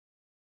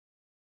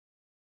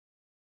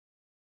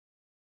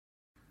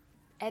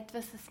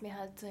etwas, was mir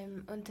halt so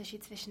im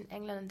Unterschied zwischen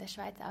England und der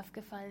Schweiz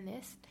aufgefallen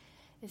ist,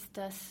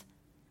 dass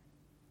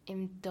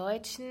im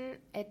Deutschen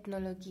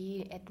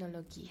Ethnologie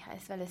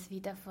heißt, weil es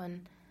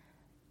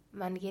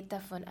man geht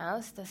davon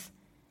aus, dass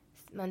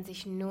man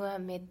sich nur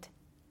mit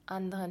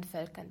anderen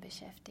Völkern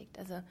beschäftigt.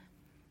 Also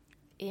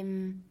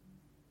in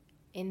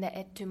der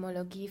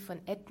Etymologie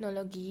von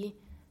Ethnologie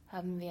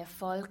haben wir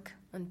Volk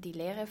und die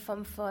Lehre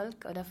vom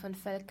Volk oder von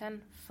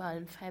Völkern, vor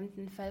allem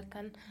fremden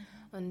Völkern.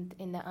 Und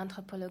in der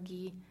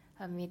Anthropologie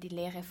haben wir die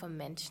Lehre vom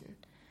Menschen.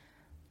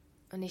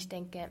 Und ich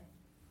denke,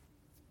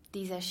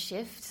 dieser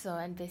Shift so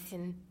ein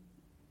bisschen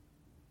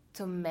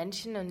zum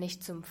Menschen und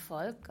nicht zum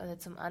Volk oder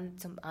zum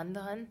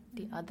anderen,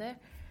 die Other,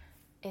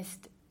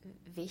 ist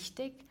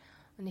wichtig.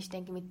 Und ich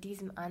denke, mit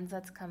diesem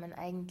Ansatz kann man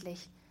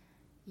eigentlich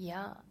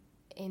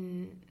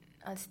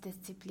als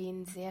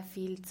Disziplin sehr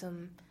viel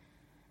zum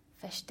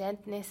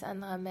Verständnis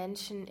anderer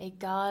Menschen,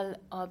 egal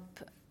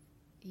ob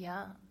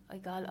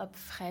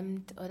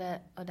fremd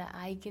oder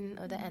eigen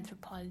oder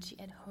Anthropology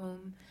at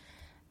home,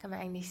 kann man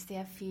eigentlich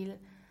sehr viel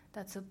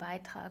dazu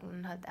beitragen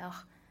und halt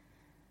auch,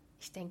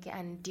 ich denke,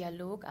 einen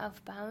Dialog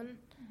aufbauen.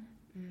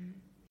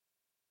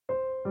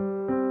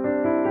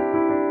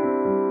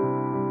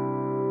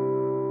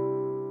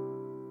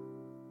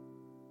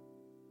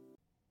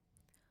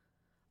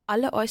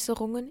 Alle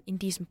Äußerungen in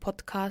diesem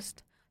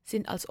Podcast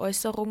sind als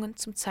Äußerungen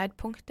zum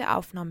Zeitpunkt der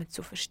Aufnahme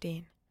zu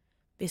verstehen.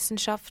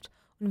 Wissenschaft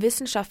und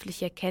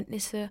wissenschaftliche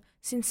Erkenntnisse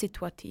sind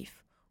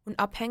situativ und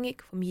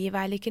abhängig vom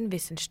jeweiligen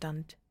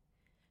Wissensstand.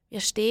 Wir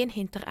stehen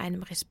hinter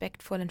einem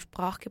respektvollen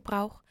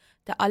Sprachgebrauch,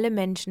 der alle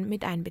Menschen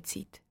mit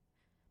einbezieht.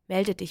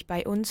 Melde dich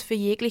bei uns für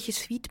jegliches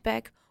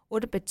Feedback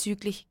oder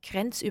bezüglich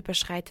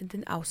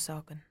grenzüberschreitenden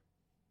Aussagen.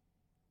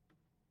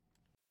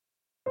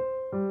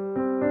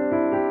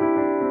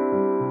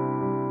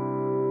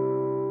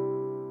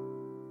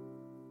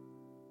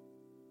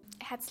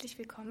 Herzlich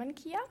willkommen,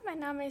 Kiah. Mein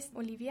Name ist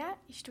Olivia.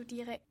 Ich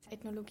studiere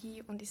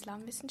Ethnologie und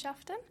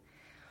Islamwissenschaften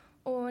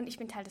und ich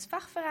bin Teil des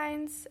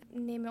Fachvereins,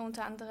 nehme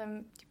unter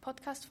anderem die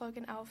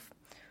Podcast-Folgen auf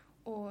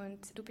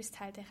und du bist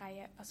Teil der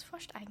Reihe Was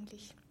forscht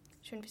eigentlich?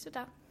 Schön bist du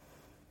da.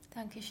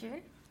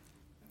 Dankeschön.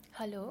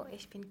 Hallo,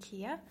 ich bin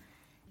Kiah.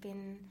 Ich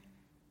bin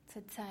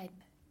zurzeit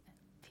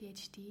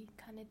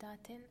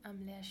PhD-Kandidatin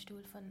am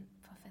Lehrstuhl von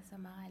Professor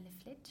Marielle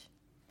Flitsch.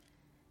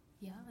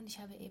 Ja, und ich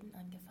habe eben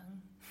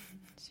angefangen.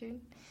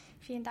 Schön,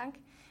 vielen Dank.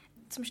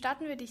 Zum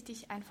Starten würde ich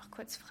dich einfach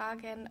kurz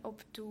fragen,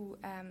 ob du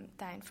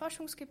dein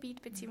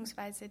Forschungsgebiet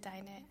bzw.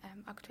 deine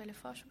aktuelle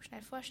Forschung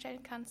schnell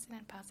vorstellen kannst in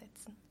ein paar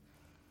Sätzen.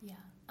 Ja,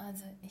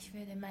 also ich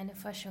würde meine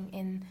Forschung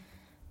in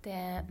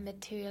der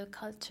Material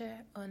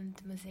Culture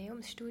und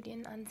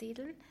Museumsstudien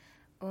ansiedeln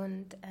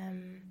und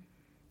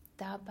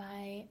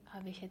dabei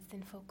habe ich jetzt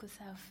den Fokus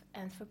auf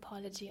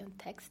Anthropology und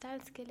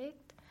Textiles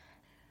gelegt.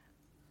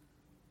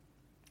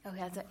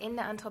 Okay, also in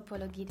der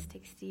Anthropologie des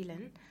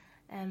Textilen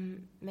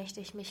möchte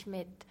ich mich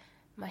mit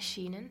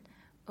Maschinen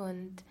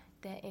und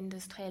der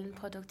industriellen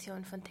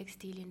Produktion von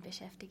Textilien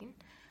beschäftigen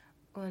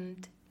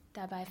und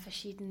dabei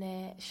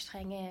verschiedene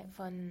Stränge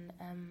von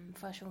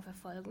Forschung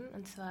verfolgen.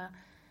 Und zwar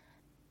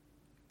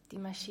die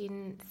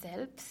Maschinen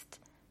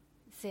selbst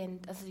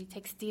also die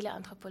textile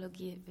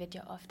Anthropologie wird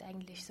ja oft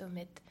eigentlich so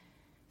mit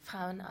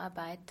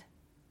Frauenarbeit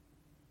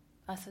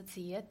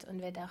assoziiert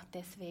und wird auch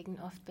deswegen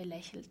oft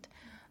belächelt.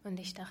 Und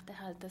ich dachte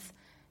halt, dass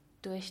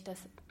durch das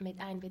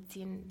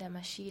Miteinbeziehen der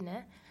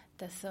Maschine,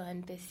 das so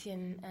ein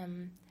bisschen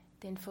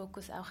den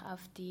Fokus auch auf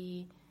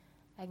die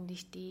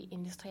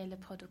industrielle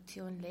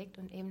Produktion legt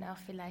und eben auch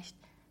vielleicht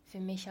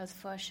für mich als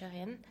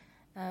Forscherin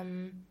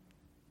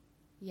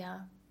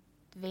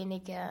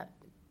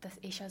dass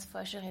ich als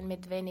Forscherin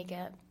mit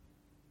weniger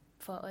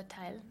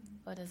Vorurteil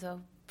oder so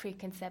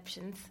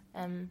Preconceptions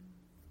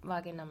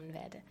wahrgenommen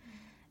werde.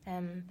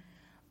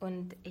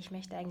 Und ich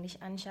möchte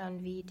eigentlich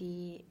anschauen, wie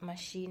die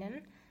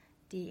Maschinen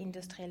die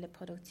industrielle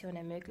Produktion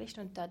ermöglicht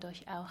und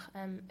dadurch auch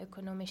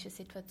ökonomische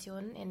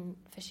Situationen in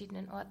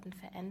verschiedenen Orten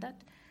verändert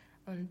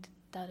und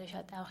dadurch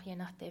halt auch je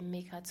nachdem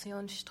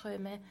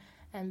Migrationsströme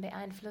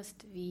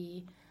beeinflusst,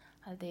 wie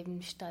halt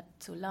eben Stadt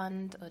zu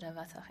Land oder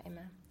was auch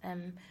immer.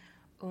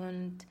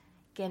 Und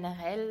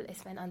generell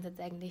ist mein Ansatz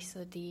eigentlich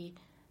so die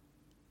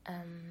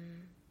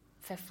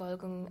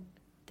Verfolgung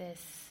des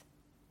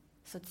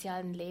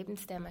sozialen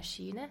Lebens der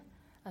Maschine,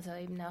 also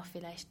eben auch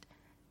vielleicht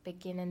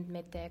beginnend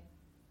mit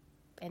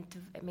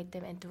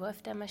dem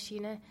Entwurf der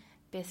Maschine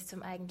bis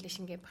zum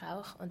eigentlichen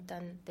Gebrauch und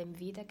dann dem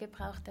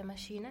Wiedergebrauch der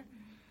Maschine.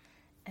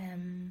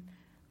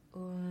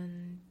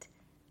 Und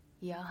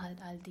ja,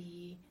 halt all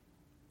die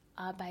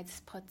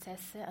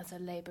Arbeitsprozesse, also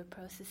Labor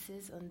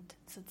Processes und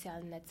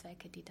sozialen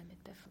Netzwerke, die damit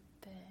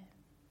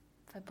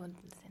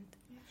verbunden sind.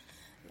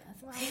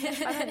 Wow,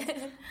 spannend.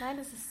 Nein,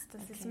 das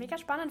ist mega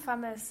spannend, vor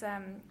allem es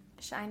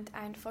scheint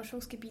ein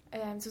Forschungsgebiet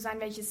zu sein,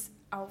 welches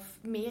auf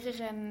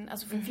mehreren,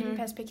 also von vielen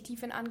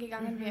Perspektiven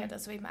angegangen wird.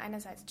 Also eben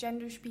einerseits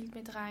Gender spielt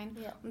mit rein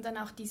und dann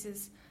auch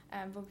dieses,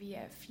 wo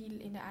wir viel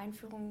in der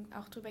Einführung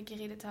auch drüber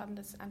geredet haben,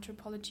 das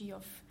Anthropology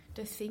of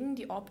the Thing,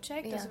 die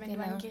Object, also wenn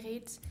du ein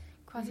Gerät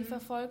quasi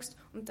verfolgst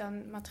und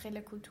dann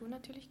materielle Kultur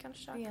natürlich ganz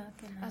stark. Ja,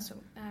 genau. Also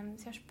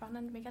sehr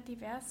spannend, mega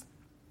divers.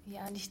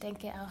 Ja, und ich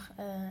denke auch,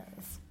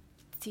 es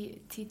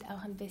zieht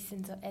auch ein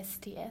bisschen so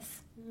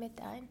STS mit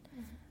ein,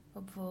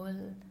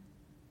 obwohl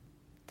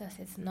das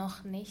jetzt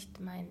noch nicht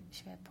mein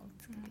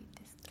Schwerpunktgebiet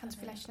ist. Kannst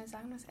du vielleicht schnell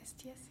sagen, was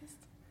STS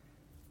ist?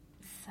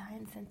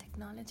 Science and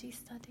Technology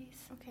Studies.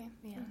 Okay.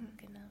 Ja,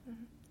 genau.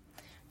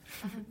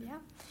 Spannend,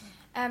 ja.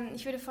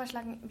 Ich würde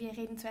vorschlagen, wir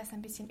reden zuerst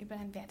ein bisschen über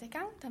deinen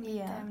Werdegang, damit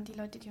die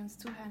Leute, die uns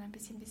zuhören, ein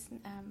bisschen wissen,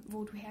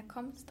 wo du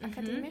herkommst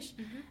akademisch.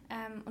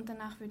 Und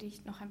danach würde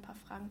ich noch ein paar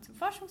Fragen zum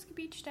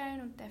Forschungsgebiet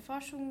stellen und der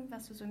Forschung,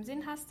 was du so im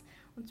Sinn hast.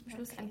 Und zum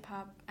Schluss ein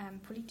paar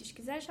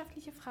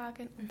politisch-gesellschaftliche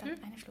Fragen und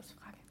dann eine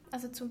Schlussfrage.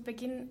 Also zum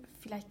Beginn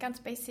vielleicht ganz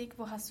basic,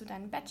 wo hast du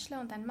deinen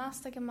Bachelor und deinen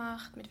Master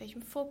gemacht? Mit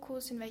welchem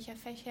Fokus, in welcher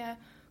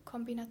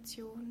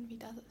Fächerkombination? Wie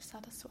sah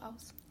das so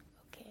aus?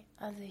 Okay,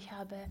 also ich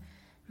habe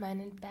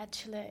meinen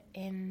Bachelor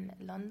in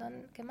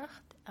London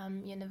gemacht,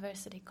 am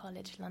University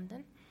College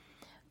London.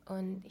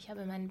 Und ich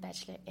habe meinen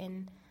Bachelor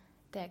in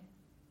der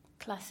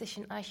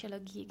klassischen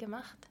Archäologie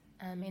gemacht.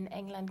 In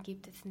England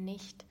gibt es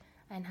nicht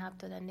ein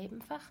Haupt- oder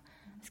Nebenfach.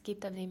 Es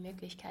gibt aber die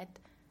Möglichkeit,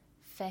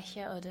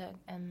 Fächer oder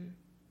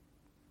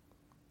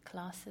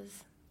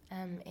Classes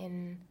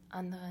in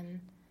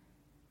anderen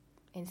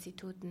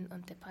Instituten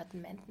und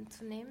Departementen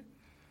zu nehmen.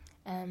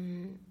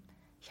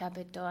 Ich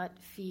habe dort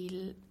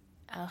viel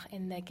auch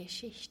in der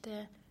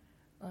Geschichte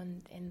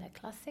und in der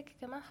Klassik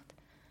gemacht,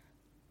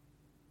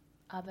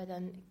 aber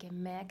dann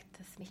gemerkt,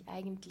 dass mich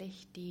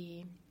eigentlich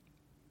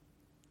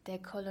der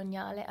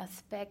koloniale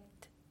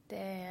Aspekt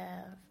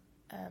der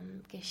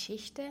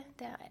Geschichte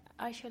der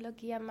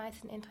Archäologie am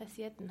meisten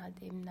interessiert und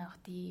halt eben auch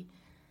die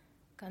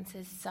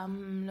ganze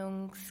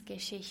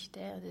Sammlungsgeschichte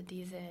oder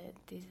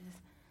dieses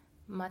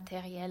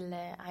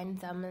materielle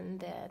Einsammeln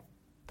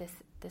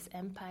des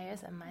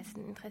Empires am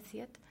meisten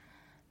interessiert.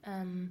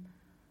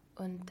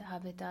 Und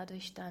habe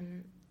dadurch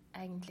dann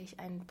eigentlich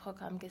ein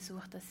Programm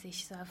gesucht, das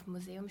sich so auf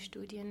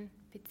Museumsstudien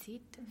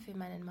bezieht für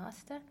meinen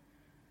Master.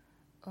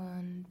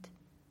 Und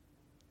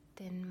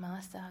den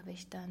Master habe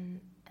ich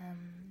dann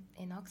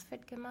in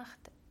Oxford gemacht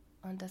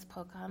und das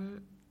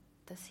Programm,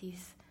 das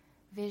hieß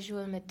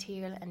Visual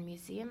Material and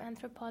Museum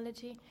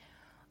Anthropology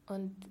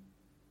und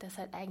das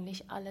hat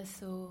eigentlich alles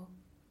so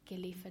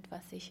geliefert,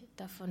 was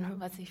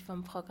ich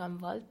vom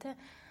Programm wollte.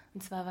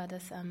 Und zwar war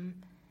das am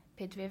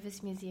Pitt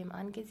Rivers Museum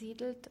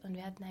angesiedelt und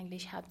wir hatten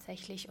eigentlich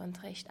hauptsächlich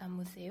Unterricht am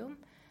Museum,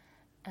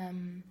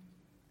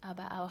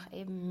 aber auch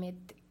eben mit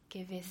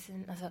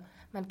gewissen, also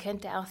man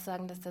könnte auch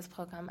sagen, dass das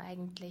Programm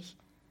eigentlich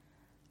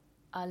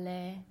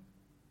alle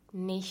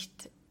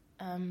nicht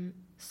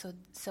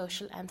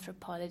Social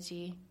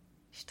Anthropology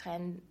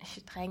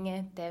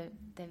Stränge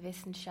der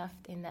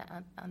Wissenschaft in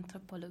der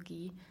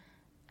Anthropologie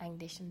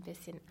eigentlich ein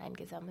bisschen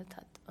eingesammelt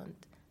hat und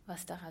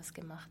was daraus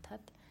gemacht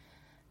hat.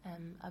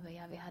 Aber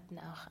ja, wir hatten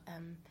auch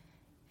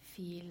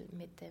viel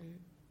mit dem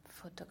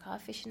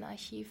fotografischen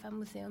Archiv am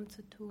Museum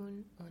zu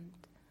tun und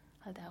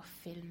halt auch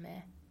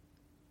Filme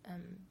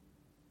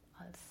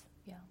als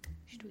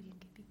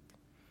Studiengebiet.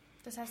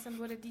 Das heißt, dann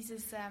wurde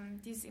dieses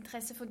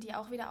Interesse von dir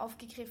auch wieder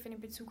aufgegriffen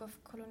in Bezug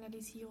auf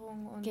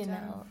Kolonialisierung und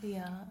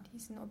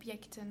diesen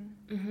Objekten.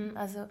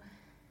 Also,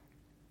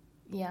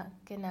 ja,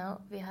 genau.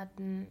 Wir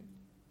hatten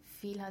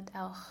viel halt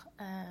auch,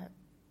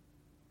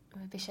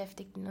 wir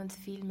beschäftigten uns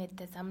viel mit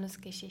der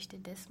Sammlungsgeschichte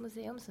des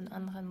Museums und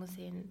anderen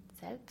Museen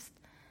selbst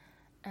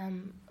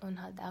und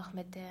halt auch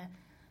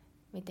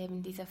mit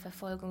eben dieser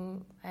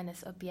Verfolgung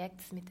eines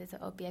Objekts, mit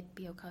dieser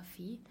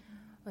Objektbiografie.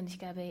 Und ich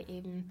glaube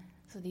eben,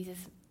 so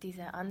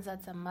dieser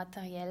Ansatz am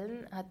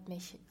Materiellen hat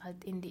mich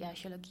halt in die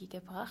Archäologie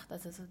gebracht,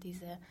 also so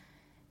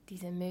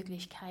diese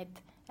Möglichkeit,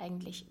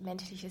 eigentlich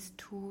menschliches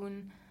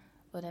Tun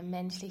oder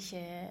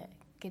menschliche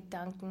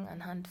Gedanken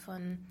anhand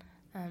von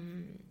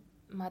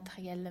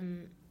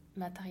materiellen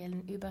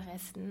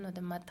Überresten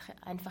oder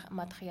einfach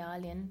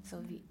Materialien so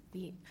wie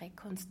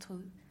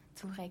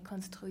zu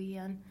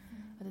rekonstruieren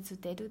oder zu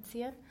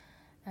deduzieren.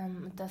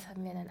 Und das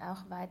haben wir dann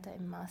auch weiter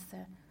im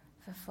Master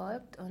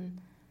verfolgt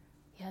und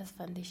ja, das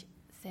fand ich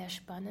sehr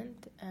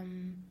spannend.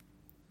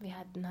 Wir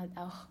hatten halt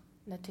auch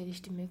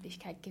natürlich die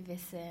Möglichkeit,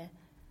 gewisse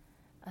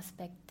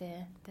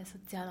Aspekte der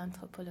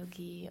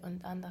Sozialanthropologie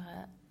und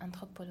andere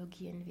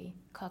Anthropologien wie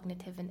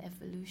Cognitive and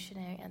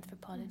Evolutionary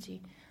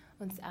Anthropology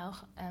uns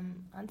auch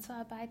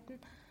anzuarbeiten.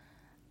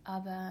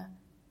 Aber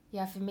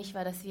ja, für mich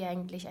war das wie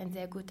eigentlich ein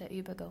sehr guter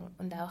Übergang.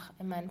 Und auch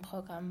in meinem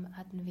Programm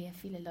hatten wir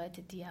viele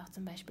Leute, die auch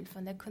zum Beispiel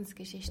von der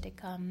Kunstgeschichte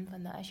kamen,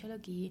 von der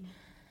Archäologie,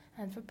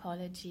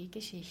 Anthropology,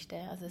 Geschichte.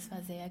 Also es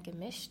war sehr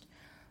gemischt.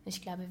 Und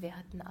ich glaube, wir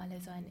hatten alle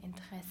so ein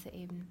Interesse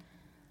eben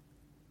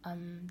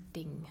am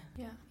Ding.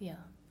 Ja.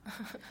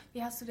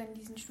 Wie hast du denn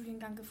diesen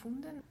Studiengang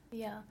gefunden?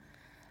 Ja,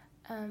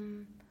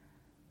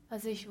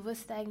 also ich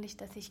wusste eigentlich,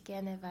 dass ich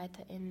gerne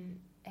weiter in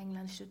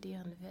England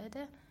studieren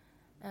würde.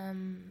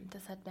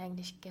 Das hat mir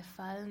eigentlich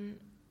gefallen,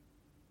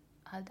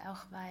 halt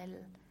auch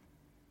weil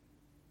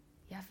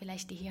ja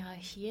vielleicht die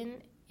Hierarchien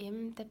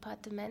im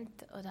Departement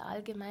oder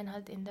allgemein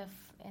halt in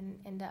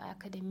der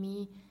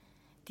Akademie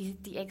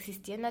die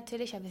existieren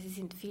natürlich, aber sie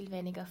sind viel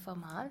weniger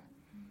formal.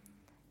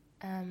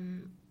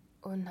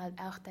 Und halt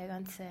auch der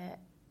ganze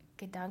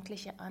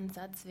gedankliche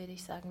Ansatz, würde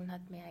ich sagen,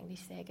 hat mir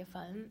eigentlich sehr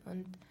gefallen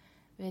und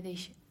würde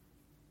ich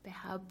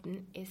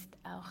behaupten, ist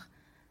auch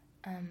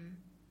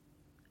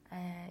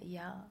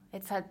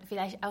jetzt halt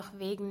vielleicht auch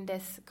wegen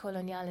des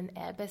kolonialen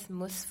Erbes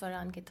muss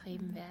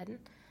vorangetrieben werden.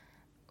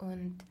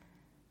 Und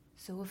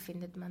so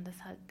findet man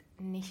das halt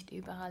nicht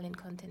überall in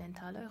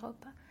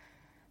Kontinentaleuropa.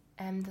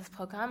 Das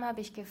Programm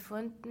habe ich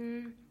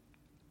gefunden,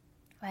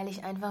 weil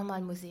ich einfach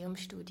mal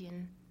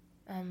Museumsstudien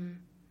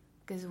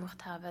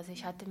gesucht habe. Also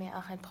ich hatte mir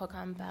auch ein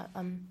Programm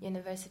am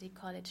University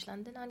College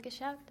London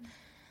angeschaut.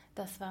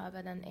 Das war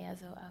aber dann eher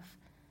so auf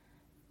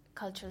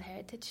Cultural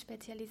Heritage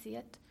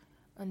spezialisiert.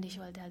 Und ich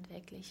wollte halt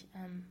wirklich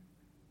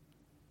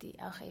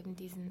auch eben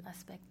diesen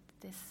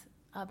Aspekt des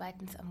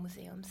Arbeitens am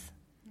Museums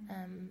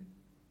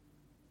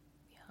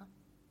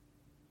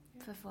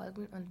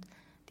verfolgen. Und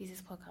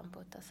dieses Programm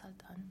bot das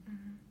halt an.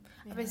 Mhm.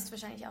 Aber es ist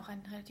wahrscheinlich auch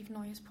ein relativ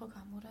neues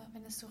Programm, oder?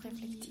 Wenn es so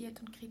reflektiert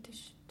und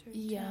kritisch tönt.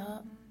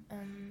 Ja,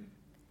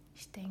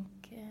 ich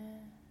denke,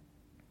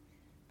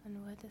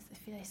 wann wurde das?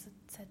 Vielleicht so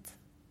seit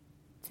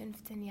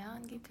 15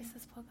 Jahren gibt es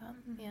das Programm.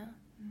 Ja.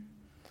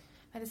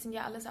 Weil das sind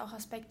ja alles auch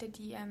Aspekte,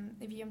 die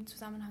wir im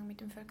Zusammenhang mit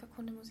dem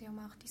Völkerkundemuseum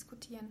auch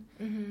diskutieren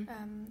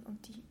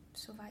und die,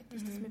 soweit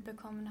ich das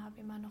mitbekommen habe,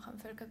 immer noch am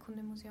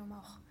Völkerkundemuseum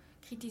auch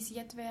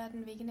kritisiert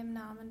werden, wegen dem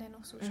Namen, der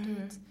noch so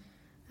steht.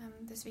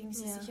 Deswegen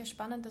ist es sicher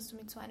spannend, dass du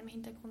mit so einem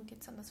Hintergrund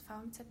jetzt an das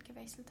VMZ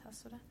gewechselt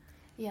hast, oder?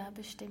 Ja,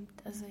 bestimmt.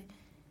 Also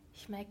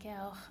ich merke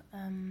auch,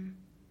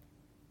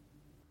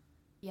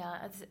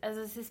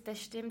 also es ist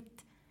bestimmt,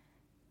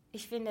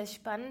 ich finde es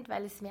spannend,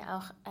 weil es mir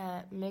auch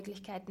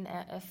Möglichkeiten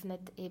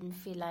eröffnet, eben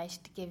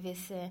vielleicht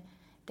gewisse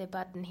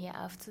Debatten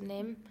hier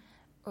aufzunehmen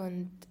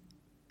und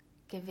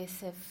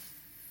gewisse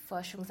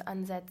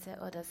Forschungsansätze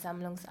oder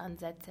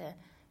Sammlungsansätze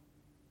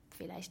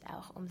vielleicht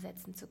auch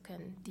umsetzen zu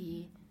können,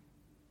 die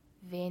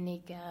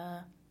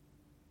weniger,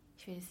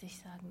 ich will jetzt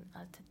nicht sagen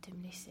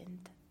altertümlich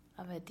sind,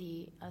 aber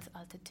die als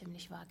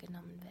altertümlich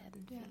wahrgenommen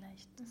werden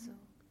vielleicht. So.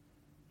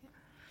 Ja.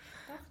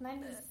 Doch,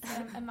 nein,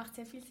 das macht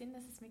sehr viel Sinn,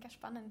 das ist mega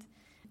spannend.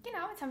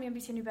 Genau, jetzt haben wir ein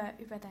bisschen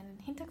über deinen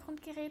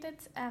Hintergrund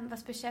geredet.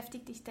 Was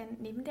beschäftigt dich denn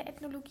neben der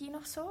Ethnologie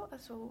noch so?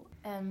 Also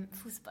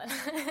Fußball.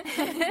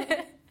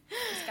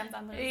 Was ganz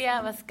anderes.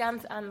 Ja, was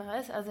ganz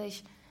anderes. Also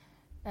ich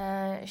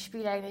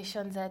spiele eigentlich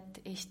schon seit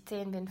ich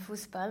 10 bin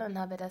Fußball und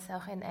habe das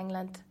auch in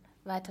England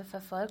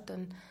weiterverfolgt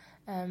und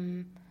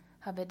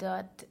habe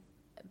dort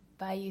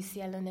bei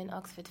UCL und in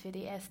Oxford für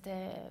die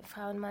erste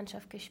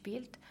Frauenmannschaft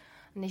gespielt.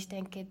 Und ich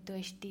denke,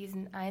 durch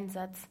diesen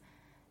Einsatz,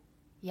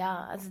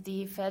 also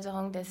die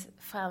Förderung des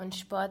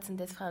Frauensports und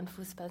des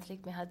Frauenfußballs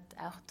liegt mir halt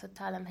auch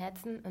total am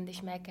Herzen. Und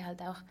ich merke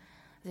halt auch,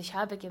 also ich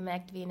habe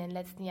gemerkt, wie in den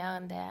letzten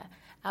Jahren der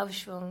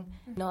Aufschwung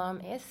enorm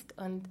ist.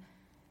 Und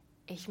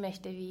ich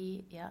möchte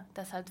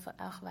das halt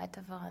auch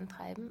weiter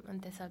vorantreiben.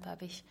 Und deshalb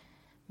habe ich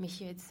mich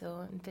jetzt so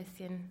ein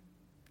bisschen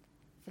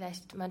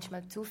vielleicht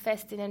manchmal zu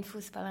fest in den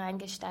Fußball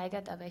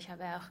reingesteigert, aber ich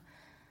habe auch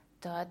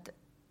dort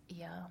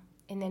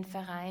in den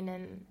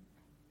Vereinen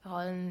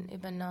Rollen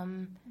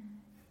übernommen.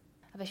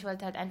 Aber ich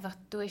wollte halt einfach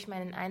durch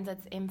meinen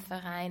Einsatz im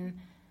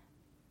Verein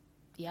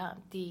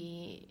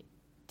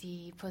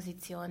die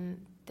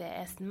Position der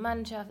ersten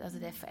Mannschaft, also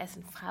der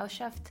ersten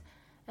Frauschaft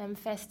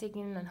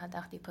festigen und halt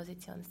auch die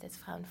Position des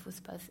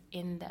Frauenfußballs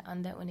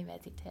an der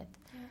Universität.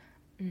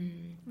 Ja.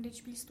 Und jetzt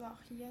spielst du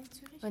auch hier in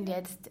Zürich? Und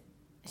jetzt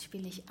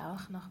spiele ich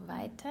auch noch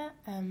weiter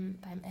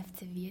beim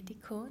FC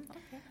Werdegänge,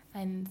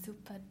 ein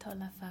super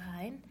toller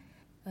Verein.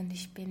 Und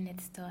ich bin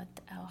jetzt dort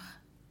auch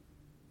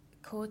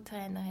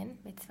Co-Trainerin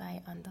mit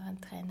 2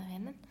 anderen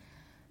Trainerinnen.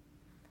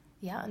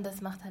 Ja, und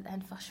das macht halt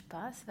einfach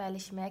Spaß, weil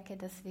ich merke,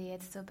 dass wir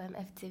jetzt so beim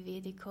FC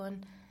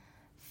Werdegänge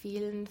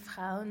vielen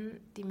Frauen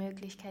die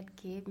Möglichkeit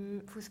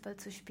geben, Fußball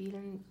zu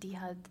spielen, die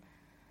halt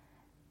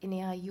in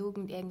ihrer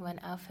Jugend irgendwann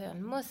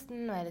aufhören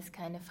mussten, weil es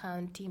keine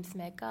Frauenteams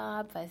mehr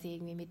gab, weil sie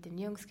irgendwie mit den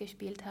Jungs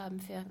gespielt haben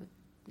für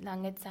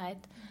lange Zeit.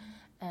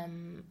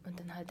 Und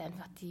dann halt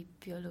einfach die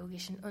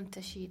biologischen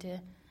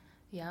Unterschiede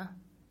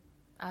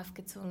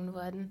aufgezogen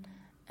wurden.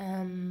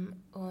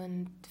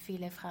 Und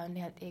viele Frauen,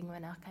 die halt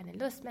irgendwann auch keine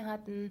Lust mehr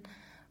hatten,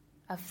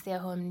 auf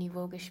sehr hohem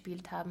Niveau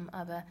gespielt haben,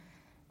 aber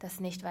das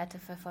nicht weiter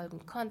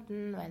verfolgen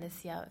konnten, weil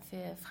es ja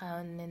für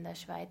Frauen in der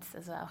Schweiz,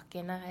 also auch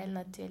generell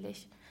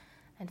natürlich,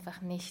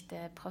 einfach nicht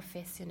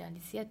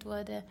professionalisiert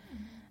wurde.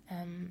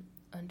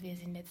 Und wir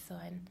sind jetzt so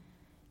ein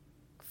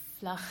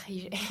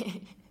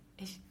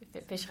ich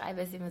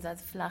beschreibe es immer so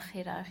als flach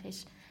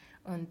hierarchisch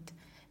und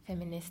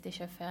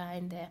feministischer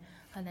Verein, der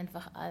halt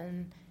einfach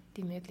allen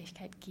die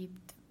Möglichkeit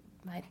gibt,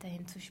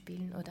 weiterhin zu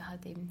spielen oder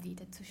halt eben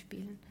wieder zu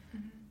spielen.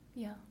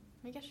 Ja.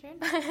 Mega schön.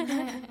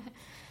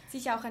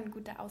 Sicher auch ein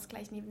guter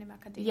Ausgleich neben dem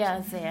Akademischen.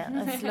 Ja, sehr.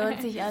 Es lohnt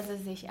sich also,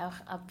 sich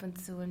auch ab und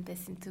zu ein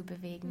bisschen zu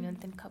bewegen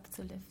und den Kopf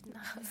zu lüften.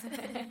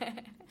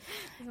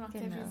 Das macht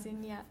sehr viel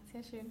Sinn, ja,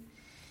 sehr schön.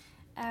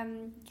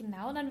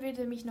 Genau, dann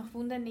würde mich noch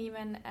wundern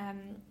nehmen,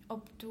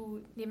 ob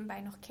du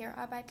nebenbei noch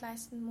Care-Arbeit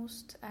leisten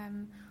musst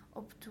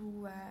ob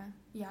du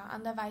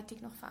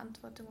anderweitig noch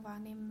Verantwortung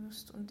wahrnehmen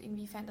musst und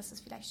inwiefern das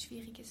vielleicht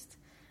schwierig ist,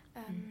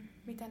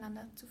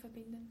 miteinander zu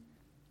verbinden.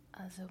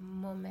 Also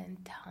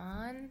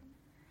momentan,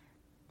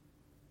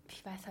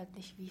 ich weiß halt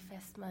nicht, wie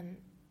fest man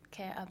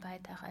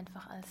Care-Arbeit auch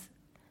einfach als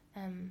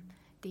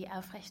die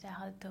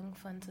Aufrechterhaltung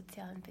von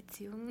sozialen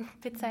Beziehungen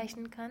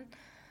bezeichnen kann.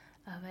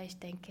 Aber ich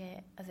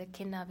denke, also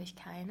Kinder habe ich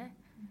keine.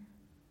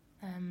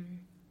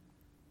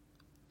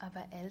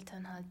 Aber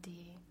Eltern halt,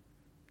 die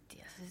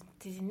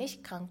sind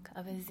nicht krank,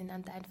 aber sie sind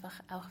halt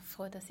einfach auch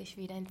froh, dass ich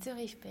wieder in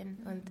Zürich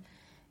bin. Und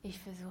ich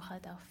versuche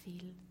halt auch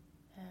viel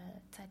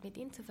Zeit mit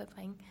ihnen zu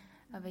verbringen.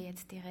 Aber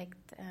jetzt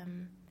direkt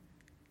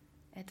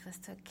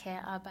etwas zur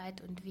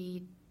Care-Arbeit und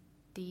wie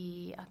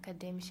die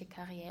akademische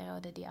Karriere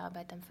oder die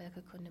Arbeit am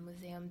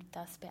Völkerkundemuseum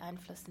das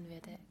beeinflussen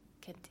würde,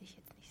 könnte ich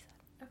jetzt nicht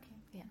sagen. Okay,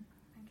 ja.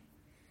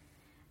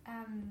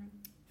 Danke.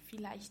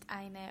 Vielleicht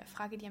eine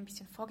Frage, die ein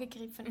bisschen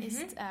vorgegriffen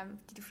ist,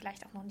 die du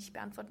vielleicht auch noch nicht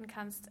beantworten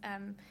kannst.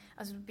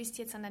 Also du bist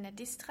jetzt an deiner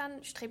Dist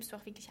dran, strebst du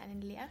auch wirklich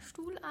einen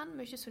Lehrstuhl an?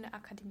 Möchtest du in der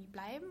Akademie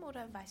bleiben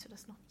oder weißt du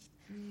das noch nicht?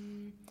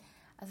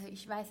 Also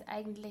ich weiß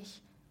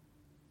eigentlich,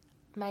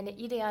 meine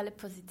ideale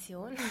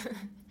Position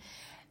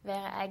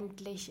wäre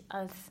eigentlich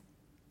als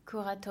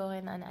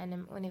Kuratorin an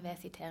einem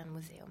universitären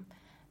Museum,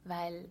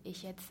 weil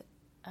ich jetzt,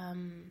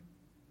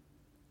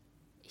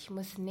 ich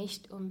muss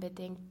nicht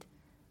unbedingt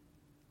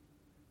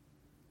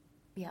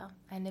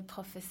eine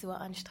Professur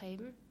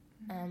anstreben,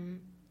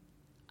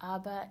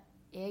 aber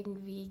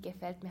irgendwie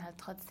gefällt mir halt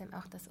trotzdem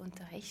auch das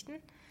Unterrichten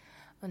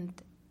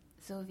und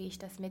so wie ich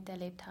das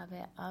miterlebt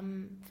habe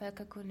am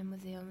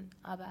Völkerkundemuseum,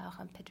 aber auch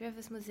am Pitt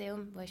Rivers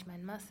Museum, wo ich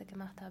meinen Master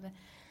gemacht habe,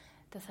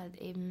 dass halt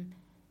eben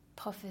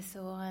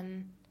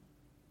Professoren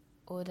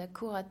oder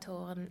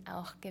Kuratoren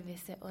auch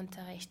gewisse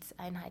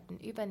Unterrichtseinheiten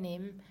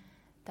übernehmen,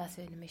 das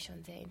würde mich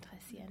schon sehr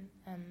interessieren.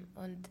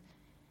 Und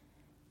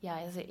ja,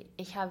 also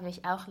ich habe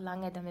mich auch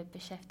lange damit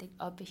beschäftigt,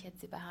 ob ich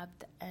jetzt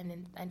überhaupt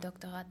ein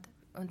Doktorat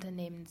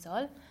unternehmen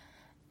soll.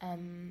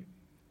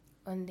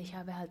 Und ich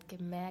habe halt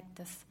gemerkt,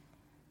 dass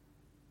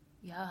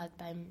halt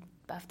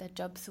auf der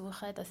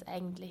Jobsuche, dass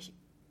eigentlich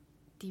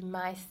die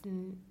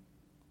meisten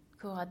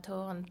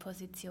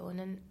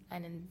Kuratorenpositionen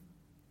einen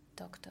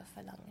Doktor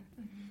verlangen.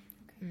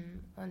 Okay.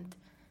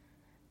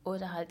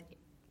 Oder halt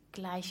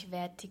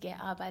gleichwertige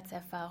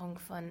Arbeitserfahrung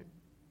von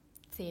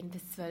 10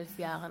 bis 12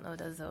 Jahren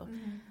oder so.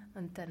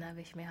 Und dann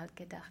habe ich mir halt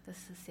gedacht,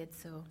 dass es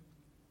jetzt so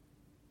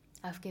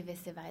auf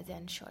gewisse Weise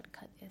ein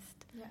Shortcut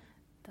ist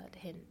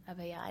dorthin.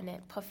 Aber ja,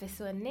 eine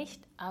Professur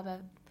nicht,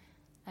 aber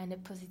eine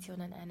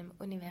Position an einem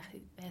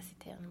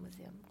universitären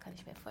Museum kann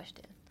ich mir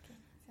vorstellen. Okay,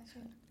 sehr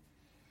schön.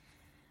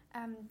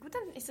 Gut,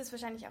 dann ist das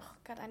wahrscheinlich auch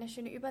gerade eine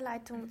schöne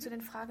Überleitung zu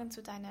den Fragen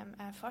zu deinem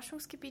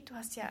Forschungsgebiet. Du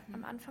hast ja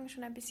am Anfang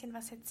schon ein bisschen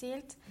was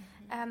erzählt.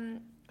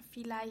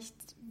 Vielleicht,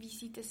 wie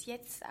sieht es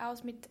jetzt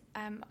aus mit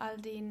all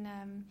den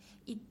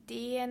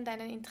Ideen,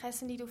 deinen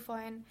Interessen, die du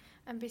vorhin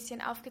ein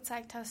bisschen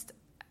aufgezeigt hast?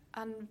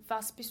 An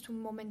was bist du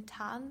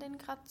momentan denn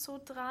gerade so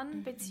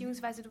dran?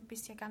 Beziehungsweise du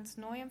bist ja ganz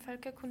neu im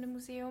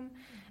Völkerkundemuseum.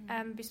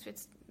 Bist du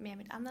jetzt mehr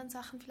mit anderen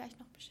Sachen vielleicht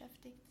noch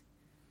beschäftigt?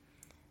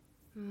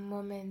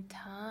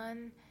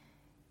 Momentan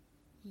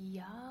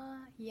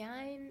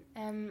jein.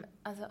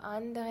 Also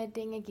andere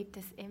Dinge gibt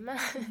es immer.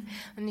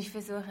 Und ich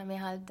versuche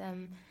mir halt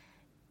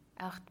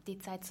auch die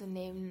Zeit zu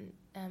nehmen,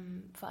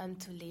 vor allem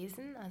zu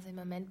lesen. Also im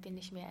Moment bin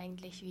ich mir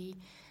eigentlich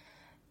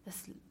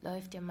das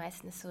läuft ja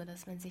meistens so,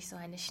 dass man sich so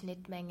eine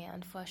Schnittmenge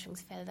an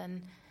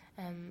Forschungsfeldern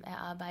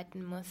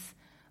erarbeiten muss.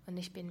 Und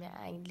ich bin mir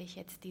eigentlich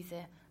jetzt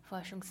diese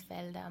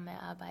Forschungsfelder am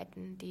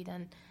Erarbeiten, die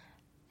dann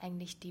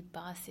eigentlich die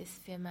Basis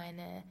für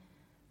meine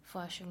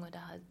Forschung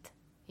oder halt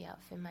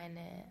für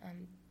meine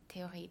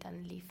Theorie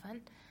dann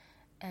liefern.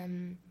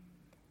 Im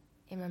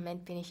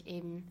Moment bin ich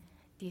eben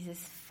dieses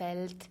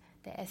Feld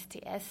der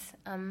STS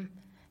am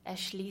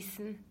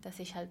Erschließen, das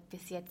ich halt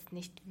bis jetzt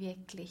nicht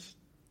wirklich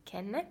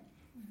kenne.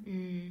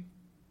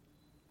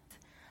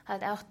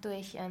 Halt auch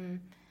durch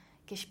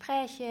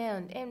Gespräche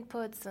und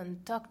Inputs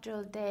und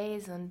Doctoral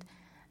Days und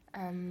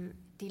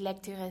die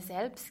Lektüre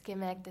selbst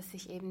gemerkt, dass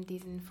ich eben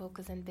diesen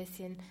Fokus ein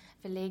bisschen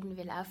verlegen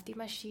will auf die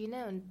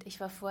Maschine. Und ich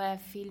war vorher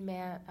viel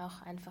mehr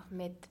auch einfach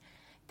mit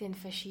den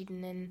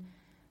verschiedenen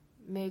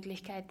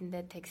Möglichkeiten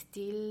der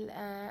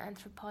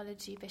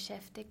Textil-Anthropology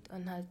beschäftigt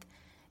und halt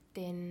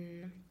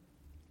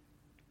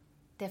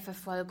der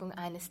Verfolgung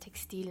eines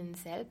Textilen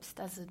selbst,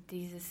 also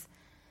dieses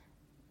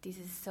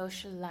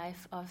Social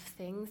Life of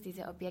Things,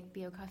 diese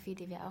Objektbiografie,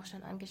 die wir auch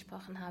schon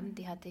angesprochen haben,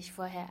 die hatte ich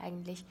vorher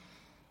eigentlich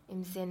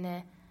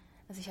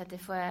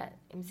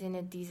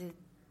diese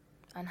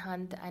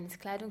anhand eines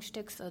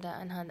Kleidungsstücks oder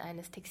anhand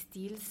eines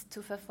Textils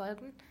zu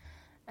verfolgen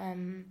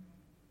und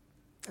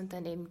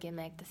dann eben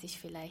gemerkt, dass ich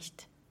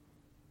vielleicht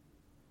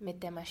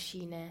mit der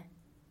Maschine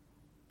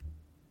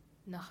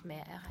noch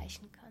mehr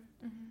erreichen kann.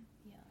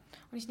 Ja.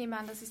 Und ich nehme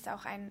an, das ist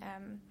auch ein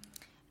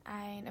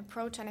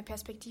Approach, eine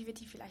Perspektive,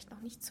 die vielleicht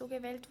noch nicht so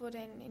gewählt wurde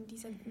in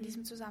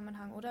diesem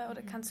Zusammenhang, oder?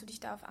 Oder kannst du dich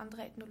da auf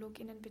andere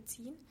EthnologInnen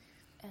beziehen?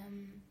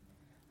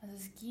 Also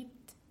es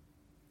gibt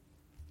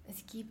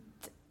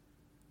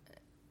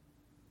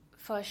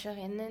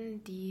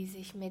Forscherinnen, die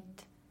sich mit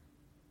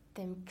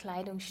dem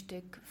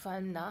Kleidungsstück vor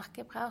allem nach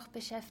Gebrauch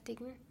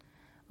beschäftigen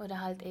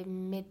oder halt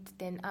eben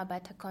mit den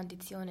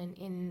Arbeiterkonditionen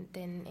in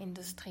den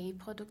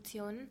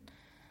Industrieproduktionen.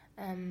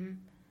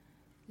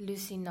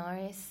 Lucy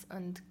Norris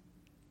und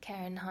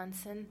Karen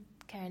Hansen,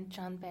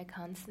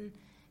 Hansen,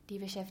 die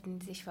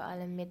beschäftigen sich vor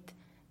allem mit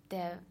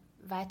der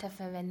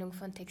Weiterverwendung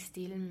von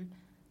Textilien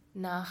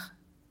nach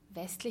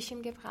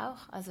westlichem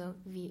Gebrauch, also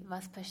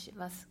was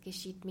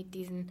geschieht mit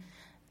diesen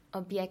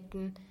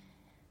Objekten,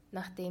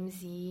 nachdem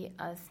sie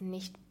als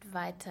nicht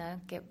weiter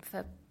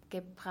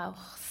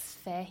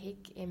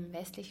gebrauchsfähig im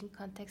westlichen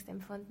Kontext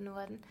empfunden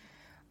wurden.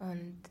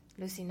 Und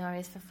Lucy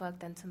Norris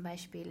verfolgt dann zum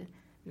Beispiel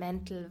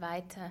Mäntel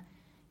weiter,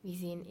 wie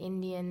sie in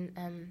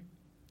Indien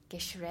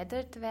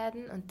geschreddert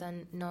werden und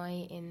dann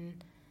neu in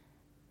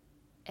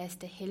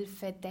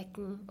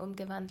Erste-Hilfe-Decken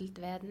umgewandelt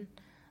werden.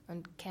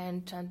 Und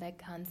Karen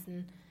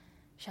Hansen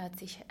schaut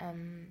sich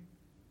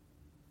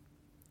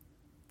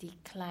die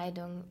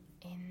Kleidung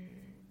in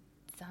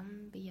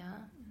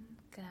Sambia,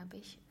 glaube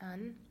ich,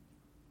 an,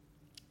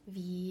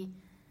 wie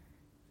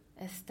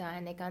es da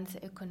eine ganze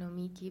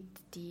Ökonomie gibt,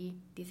 die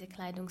diese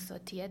Kleidung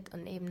sortiert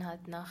und eben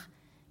halt nach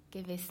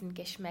gewissen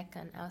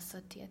Geschmäckern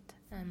aussortiert.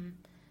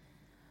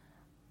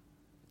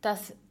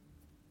 Das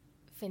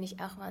finde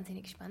ich auch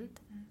wahnsinnig spannend.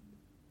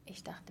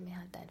 Ich dachte mir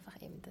halt einfach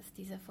eben, dass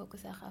dieser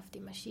Fokus auch auf die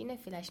Maschine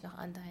vielleicht noch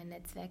andere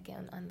Netzwerke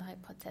und andere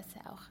Prozesse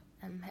auch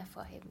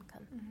hervorheben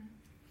kann.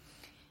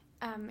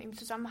 Im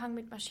Zusammenhang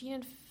mit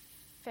Maschinen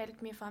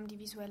fällt mir vor allem die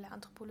visuelle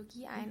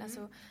Anthropologie ein.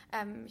 Also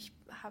ich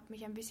habe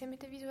mich ein bisschen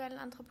mit der visuellen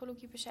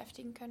Anthropologie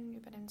beschäftigen können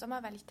über den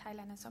Sommer, weil ich Teil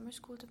einer Summer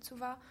School dazu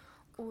war.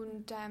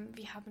 Und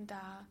wir haben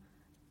da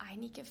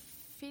einige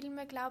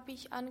Filme, glaube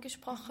ich,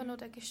 angesprochen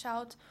oder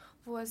geschaut,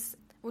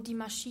 wo die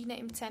Maschine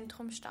im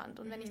Zentrum stand.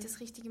 Und wenn ich das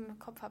richtig im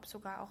Kopf habe,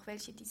 sogar auch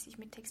welche, die sich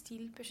mit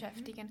Textil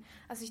beschäftigen.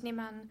 Also ich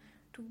nehme an,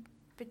 du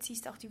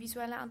beziehst auch die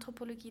visuelle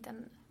Anthropologie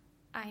dann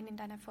ein in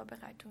deiner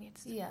Vorbereitung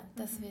jetzt. Ja,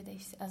 das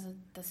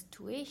das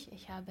tue ich.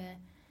 Ich habe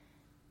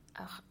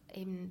auch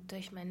eben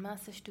durch mein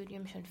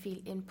Masterstudium schon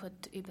viel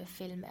Input über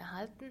Film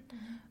erhalten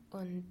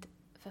und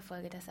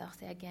verfolge das auch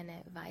sehr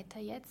gerne weiter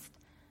jetzt.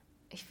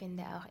 Ich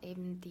finde auch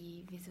eben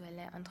die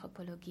visuelle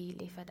Anthropologie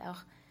liefert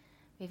auch,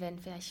 wir werden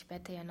vielleicht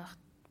später ja noch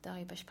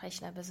darüber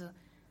sprechen, aber so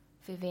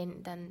für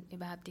wen dann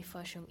überhaupt die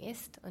Forschung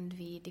ist und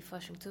wie die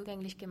Forschung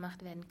zugänglich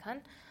gemacht werden kann.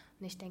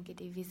 Und ich denke,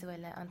 die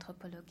visuelle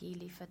Anthropologie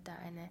liefert da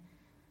eine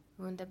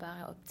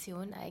wunderbare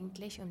Option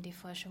eigentlich, um die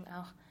Forschung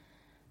auch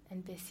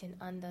ein bisschen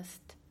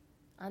anders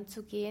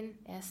anzugehen,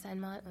 erst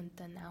einmal, und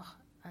dann auch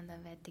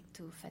anderweitig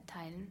zu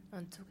verteilen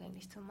und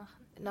zugänglich zu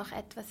machen. Noch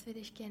etwas würde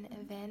ich gerne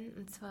erwähnen,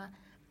 und zwar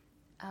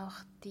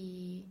auch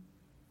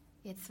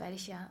jetzt weil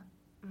ich ja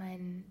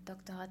mein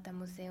Doktorat am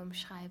Museum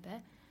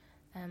schreibe,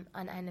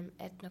 an einem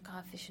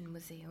ethnografischen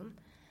Museum,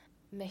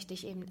 möchte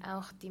ich eben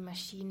auch die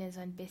Maschine so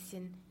ein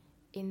bisschen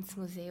ins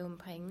Museum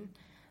bringen,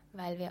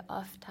 weil wir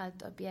oft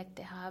halt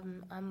Objekte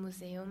haben am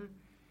Museum,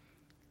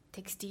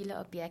 textile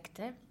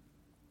Objekte,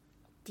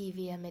 die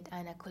wir mit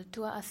einer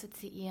Kultur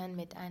assoziieren,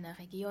 mit einer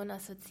Region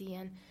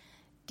assoziieren,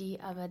 die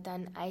aber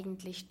dann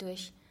eigentlich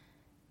durch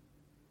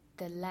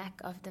the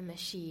lack of the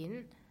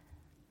machine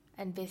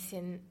ein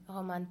bisschen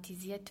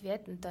romantisiert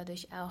wird und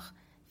dadurch auch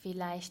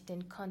vielleicht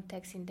den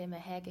Kontext, in dem er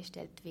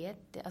hergestellt wird,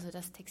 also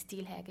das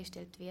Textil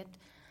hergestellt wird,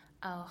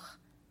 auch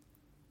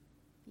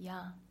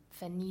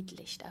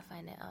verniedlicht auf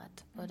eine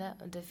Art, oder?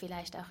 Oder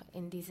vielleicht auch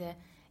in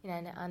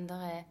eine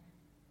andere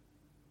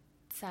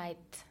Zeit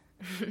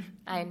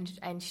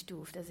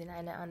einstuft, also in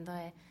eine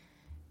andere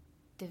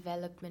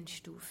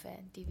Development-Stufe,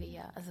 die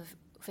wir also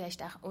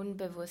vielleicht auch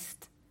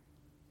unbewusst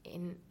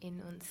in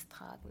uns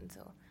tragen.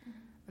 So.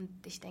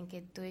 Und ich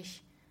denke,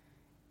 durch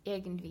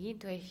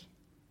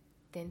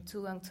den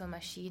Zugang zur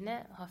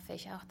Maschine hoffe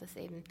ich auch, dass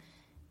eben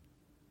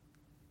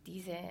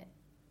diese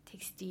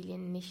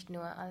Textilien nicht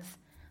nur als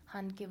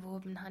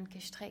handgewoben,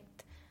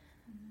 handgestrickt,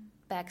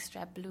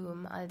 Backstrap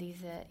Bloom, all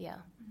diese,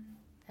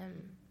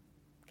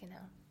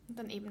 genau. Und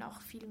dann eben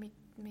auch viel mit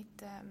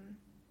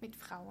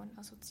Frauen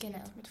assoziiert,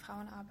 genau. Mit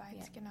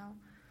Frauenarbeit, genau.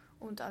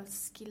 Und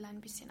als Skill ein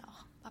bisschen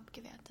auch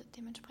abgewertet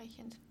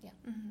dementsprechend. Ja.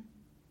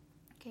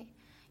 Okay,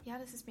 ja,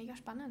 das ist mega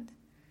spannend.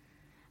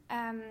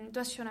 Du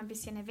hast schon ein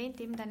bisschen erwähnt,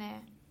 eben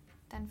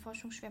dein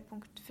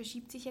Forschungsschwerpunkt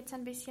verschiebt sich jetzt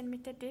ein bisschen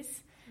mit der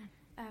DIS.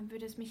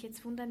 Würde es mich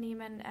jetzt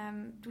wundernehmen,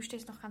 du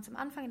stehst noch ganz am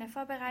Anfang in der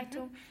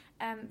Vorbereitung.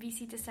 Wie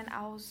sieht es denn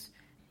aus?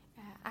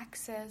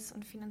 Access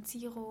und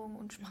Finanzierung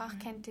und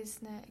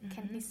Sprachkenntnissen,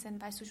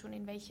 weißt du schon,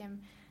 in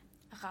welchem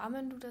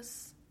Rahmen du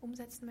das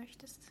umsetzen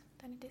möchtest,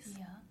 deine DIS?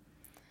 Ja,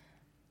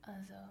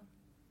 also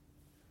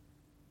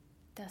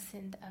das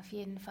sind auf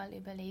jeden Fall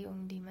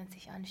Überlegungen, die man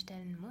sich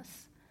anstellen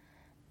muss.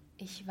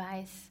 Ich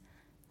weiß,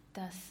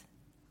 dass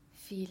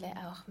viele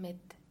auch mit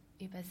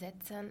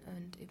Übersetzern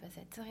und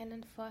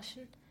Übersetzerinnen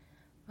forschen,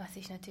 was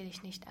ich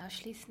natürlich nicht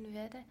ausschließen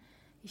werde.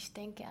 Ich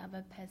denke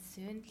aber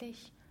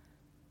persönlich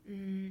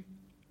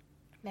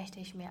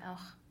möchte ich mir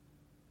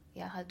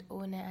auch halt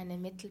ohne eine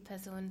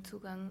Mittelperson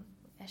Zugang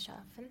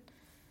erschaffen.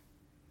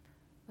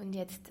 Und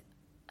jetzt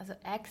also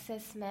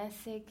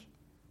accessmäßig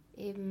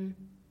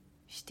eben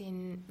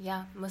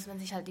muss man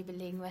sich halt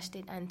überlegen, was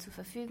steht einem zur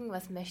Verfügung,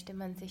 was möchte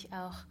man sich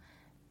auch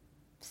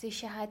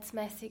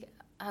sicherheitsmäßig,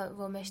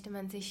 wo möchte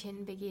man sich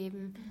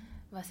hinbegeben,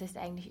 was ist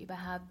eigentlich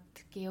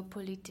überhaupt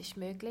geopolitisch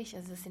möglich.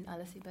 Also das sind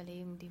alles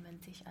Überlegungen, die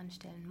man sich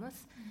anstellen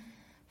muss.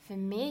 Für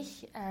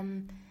mich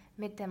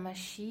mit der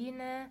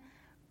Maschine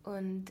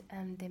und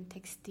dem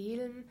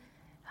Textilen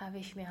habe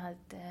ich mir halt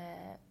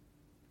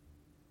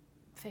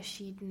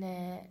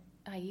verschiedene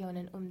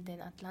Regionen um den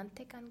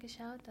Atlantik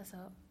angeschaut, also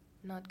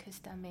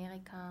Nordküste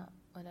Amerika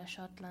oder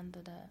Schottland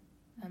oder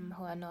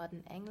hoher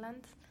Norden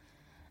Englands,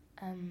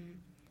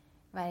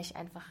 weil ich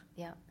einfach,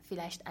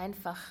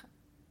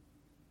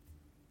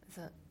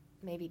 so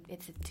maybe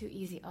it's a too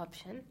easy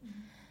option,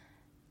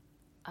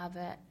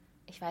 aber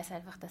ich weiß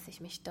einfach, dass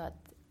ich mich dort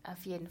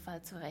auf jeden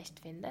Fall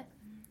zurechtfinde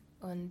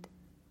und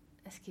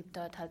es gibt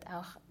dort halt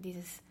auch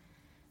dieses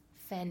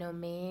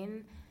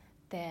Phänomen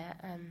der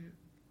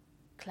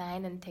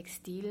kleinen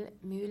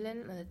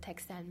Textilmühlen oder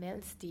Textile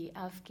Mills, die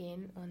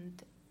aufgehen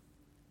und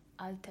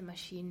alte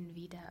Maschinen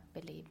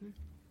wiederbeleben.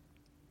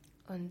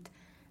 Und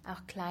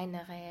auch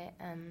kleinere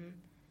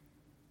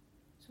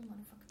so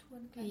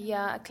Manufakturen?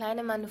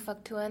 Kleine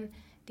Manufakturen,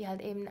 die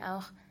halt eben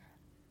auch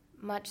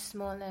much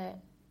smaller,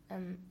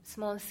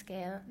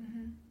 small-scale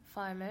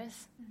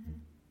farmers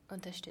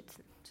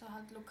unterstützen. So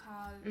halt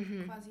lokal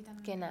quasi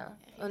dann. Genau.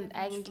 Und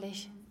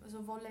eigentlich...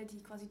 Also Wolle,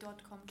 die quasi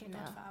dort kommt und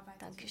dort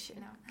verarbeitet wird.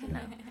 Dankeschön. Genau.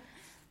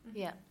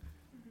 Ja.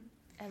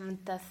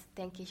 Das,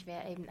 denke ich,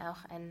 wäre eben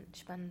auch ein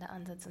spannender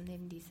Ansatz, um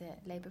eben diese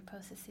Labor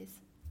Processes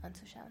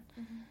anzuschauen.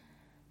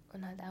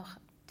 Und halt auch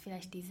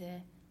vielleicht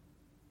diese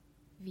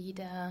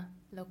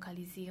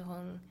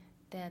Wiederlokalisierung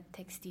der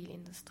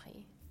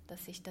Textilindustrie,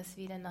 dass sich das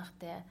wieder nach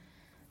der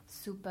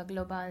super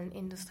globalen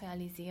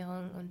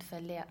Industrialisierung und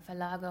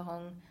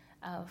Verlagerung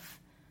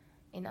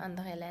in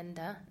andere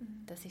Länder,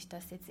 dass sich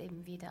das jetzt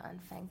eben wieder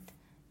anfängt,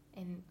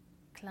 in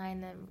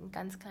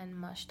ganz kleinem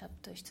Maßstab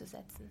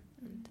durchzusetzen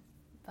und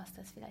was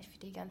das vielleicht für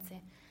die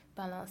ganze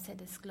Balance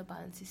des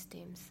globalen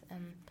Systems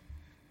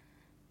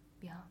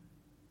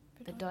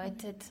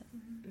bedeutet,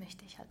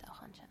 möchte ich halt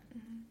auch anschauen.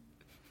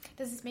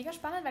 Das ist mega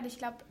spannend, weil ich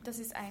glaube, das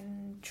ist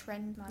ein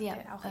Trend,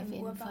 der auch im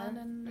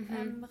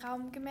urbanen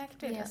Raum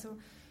gemerkt wird. Ja. Also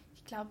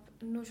ich glaube,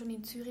 nur schon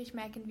in Zürich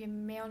merken wir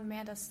mehr und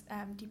mehr, dass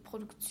die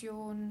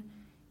Produktion,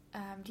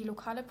 die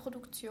lokale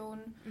Produktion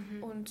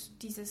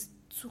und dieses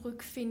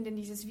Zurückfinden,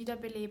 dieses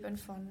Wiederbeleben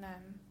von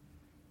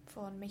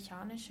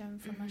Mechanischem,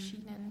 von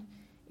Maschinen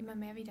immer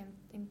mehr wieder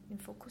im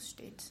Fokus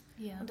steht.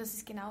 Ja. Und das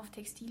ist genau auf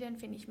Textilien,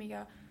 finde ich,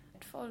 mega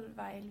wertvoll,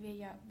 weil wir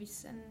ja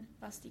wissen,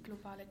 was die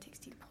globale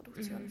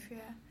Textilproduktion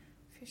für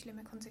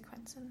schlimme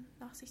Konsequenzen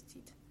nach sich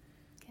zieht.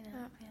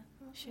 Genau, ja.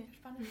 Schön.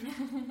 Spannend.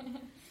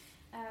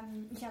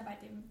 Ich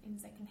arbeite im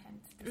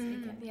Secondhand,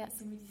 deswegen sind mir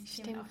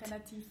diese Themen auch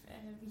relativ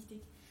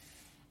wichtig.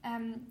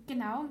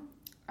 Genau,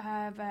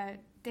 aber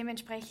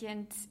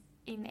dementsprechend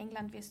in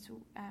England wirst du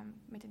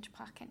mit den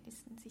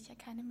Sprachkenntnissen sicher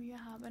keine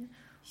Mühe haben.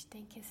 Ich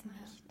denke es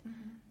nicht.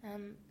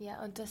 Und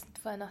du hast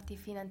vorhin noch die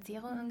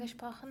Finanzierung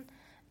angesprochen,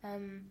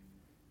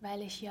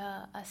 weil ich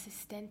ja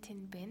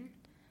Assistentin bin.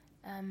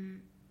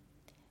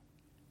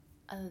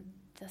 Also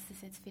das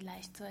ist jetzt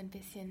vielleicht so ein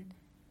bisschen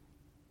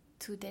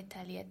zu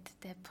detailliert,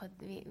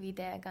 wie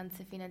der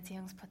ganze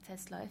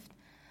Finanzierungsprozess läuft.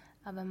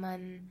 Aber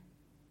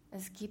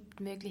es gibt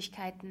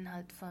Möglichkeiten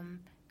halt vom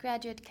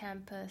Graduate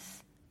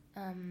Campus,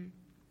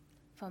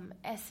 vom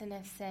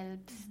SNF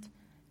selbst,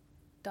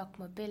 Doc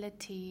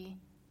Mobility,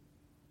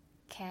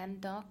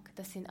 CanDoc,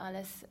 das sind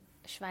alles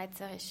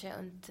schweizerische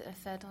und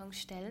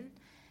Förderungsstellen,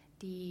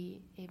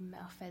 die eben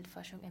auch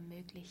Feldforschung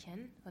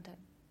ermöglichen. Oder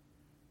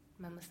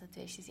man muss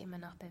natürlich sich immer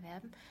noch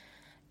bewerben.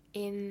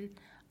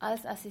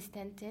 Als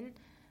Assistentin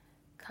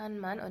kann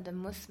man oder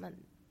muss man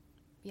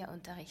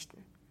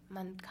unterrichten.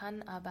 Man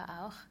kann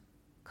aber auch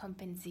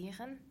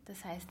kompensieren,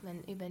 das heißt,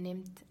 man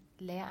übernimmt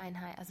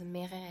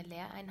mehrere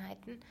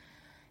Lehreinheiten,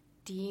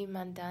 die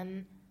man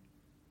dann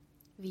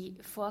wie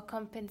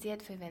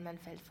vorkompensiert, für wenn man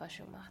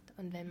Feldforschung macht.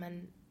 Und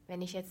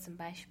wenn ich jetzt zum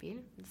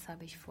Beispiel, das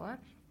habe ich vor,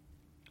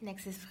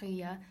 nächstes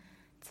Frühjahr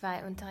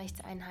 2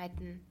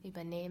 Unterrichtseinheiten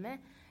übernehme,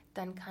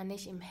 dann kann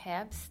ich im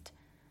Herbst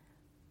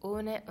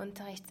ohne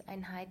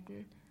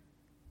Unterrichtseinheiten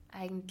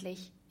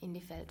eigentlich in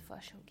die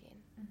Feldforschung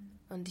gehen.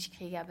 Und ich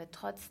kriege aber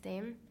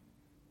trotzdem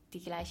die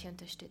gleiche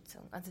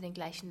Unterstützung, also den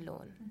gleichen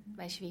Lohn,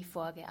 weil ich wie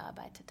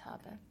vorgearbeitet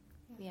habe.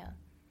 Ja,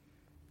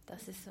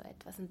 das ist so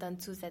etwas. Und dann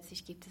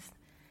zusätzlich gibt es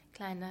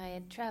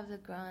kleinere Travel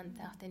Grant,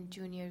 auch den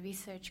Junior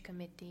Research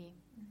Committee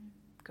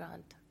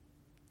Grant,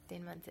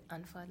 den man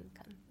anfordern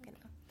kann. Genau.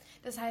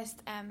 Das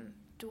heißt,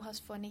 du hast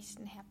vor,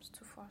 nächsten Herbst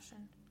zu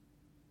forschen?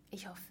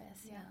 Ich hoffe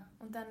es, ja.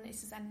 Und dann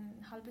ist es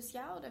ein halbes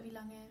Jahr oder wie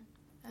lange?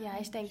 Ja,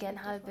 ich denke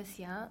ein halbes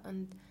Jahr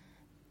und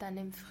dann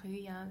im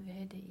Frühjahr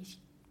würde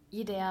ich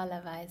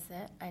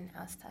idealerweise ein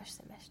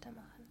Austauschsemester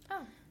machen.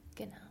 Ah.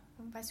 Genau.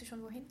 Und weißt du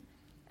schon wohin?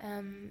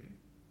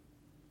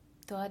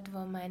 Dort,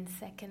 wo mein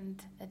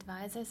Second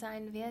Advisor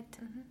sein wird,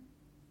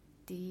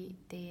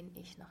 den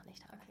ich noch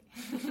nicht habe.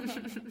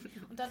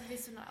 Okay. Und dort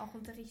wirst du auch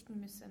unterrichten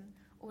müssen?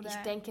 Oder? Ich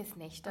denke es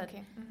nicht. Dort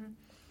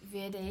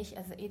würde ich,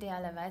 also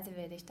idealerweise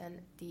würde ich dann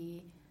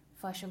die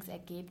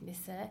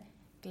Forschungsergebnisse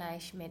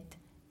gleich mit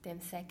dem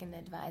Second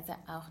Advisor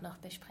auch noch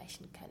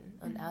besprechen können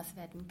und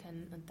auswerten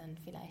können und dann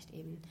vielleicht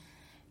eben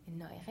in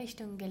neue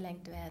Richtungen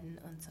gelenkt werden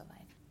und so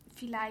weiter.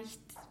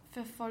 Vielleicht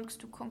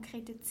verfolgst du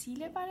konkrete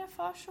Ziele bei der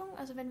Forschung?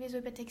 Also wenn wir so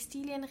über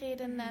Textilien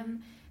reden,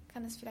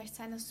 kann es vielleicht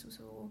sein, dass du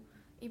so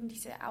eben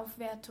diese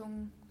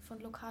Aufwertung von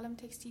lokalem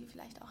Textil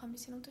vielleicht auch ein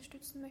bisschen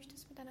unterstützen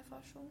möchtest mit deiner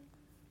Forschung?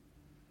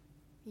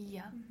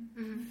 Ja.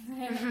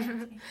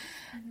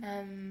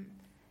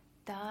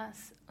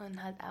 Das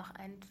und halt auch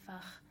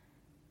einfach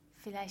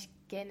vielleicht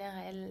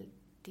generell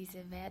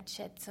diese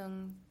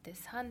Wertschätzung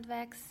des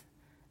Handwerks,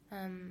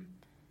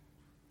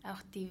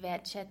 auch die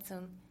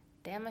Wertschätzung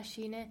der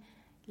Maschine,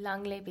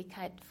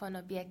 Langlebigkeit von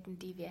Objekten,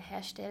 die wir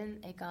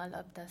herstellen, egal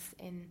ob das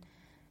in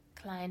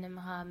kleinem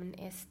Rahmen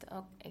ist,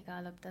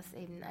 egal ob das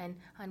eben ein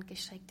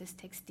handgestricktes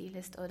Textil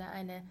ist oder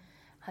eine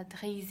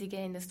halt riesige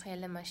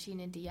industrielle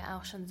Maschine, die ja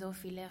auch schon so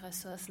viele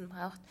Ressourcen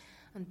braucht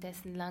und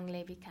dessen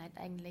Langlebigkeit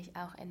eigentlich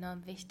auch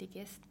enorm wichtig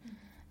ist.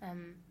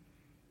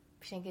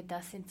 Ich denke,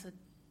 das sind so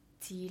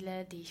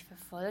Ziele, die ich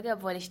verfolge,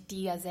 obwohl ich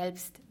die ja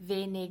selbst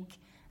wenig,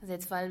 also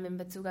jetzt vor allem in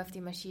Bezug auf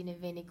die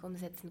Maschine, wenig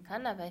umsetzen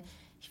kann, aber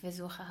ich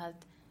versuche halt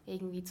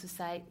irgendwie zu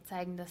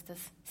zeigen, dass das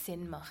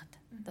Sinn macht,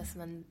 dass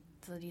man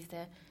so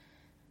diese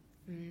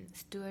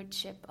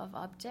Stewardship of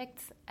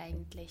Objects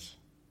eigentlich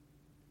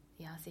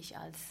ja, sich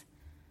als,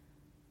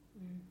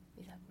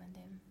 wie sagt man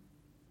dem,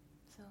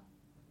 so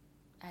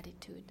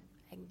Attitude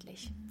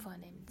eigentlich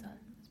vornehmen soll.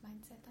 Das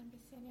Mindset ein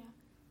bisschen, ja.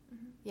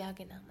 Ja,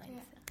 genau,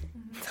 Mindset.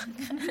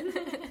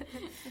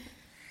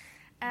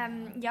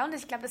 Ja, und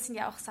ich glaube, das sind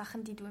ja auch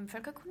Sachen, die du im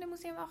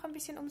Völkerkundemuseum auch ein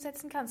bisschen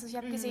umsetzen kannst. Also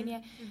ich habe gesehen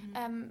hier,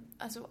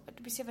 also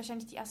du bist ja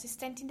wahrscheinlich die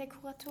Assistentin der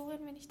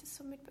Kuratorin, wenn ich das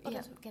so mitbekomme.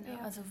 Ja, so, genau,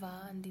 also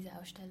war an dieser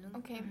Ausstellung.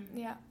 Okay,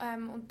 ja,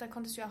 und da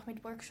konntest du auch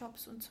mit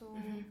Workshops und so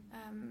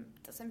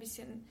das ein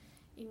bisschen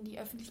in die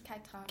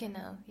Öffentlichkeit tragen.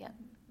 Genau, ja.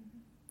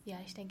 Ja,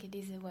 ich denke,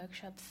 diese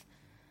Workshops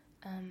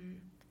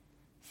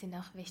sind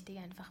auch wichtig,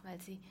 einfach weil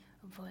sie,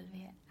 obwohl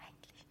wir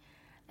eigentlich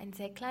ein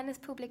sehr kleines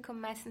Publikum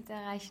meistens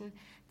erreichen,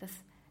 das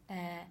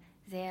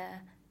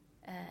sehr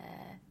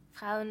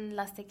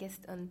frauenlastig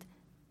ist und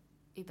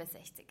über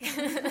 60.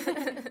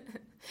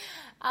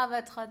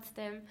 Aber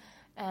trotzdem,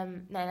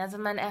 nein, also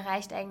man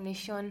erreicht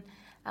eigentlich schon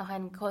auch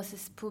ein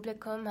großes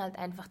Publikum, halt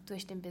einfach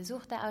durch den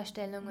Besuch der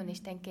Ausstellung und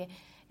ich denke,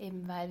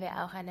 eben weil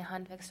wir auch eine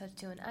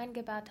Handwerksstation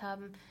eingebaut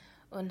haben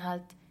und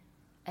halt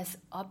es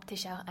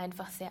optisch auch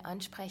einfach sehr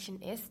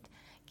ansprechend ist,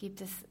 gibt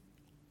es,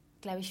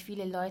 glaube ich,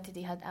 viele Leute,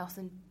 die halt auch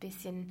so ein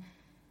bisschen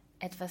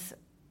etwas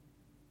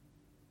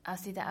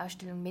aus dieser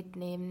Ausstellung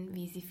mitnehmen,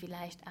 wie sie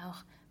vielleicht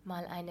auch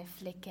mal eine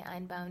Flicke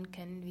einbauen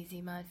können, wie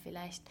sie mal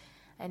vielleicht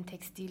ein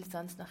Textil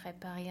sonst noch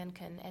reparieren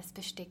können, es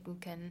besticken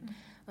können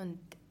und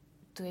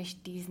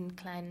durch diesen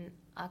kleinen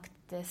Akt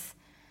des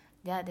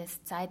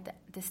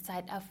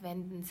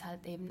Zeitaufwendens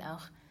halt eben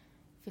auch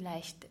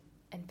vielleicht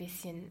ein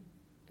bisschen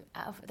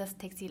das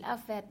Textil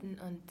aufwerten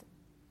und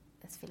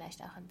es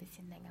vielleicht auch ein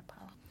bisschen länger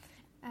braucht.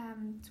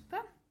 Super.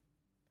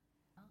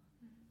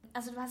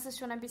 Also du hast es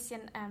schon ein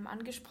bisschen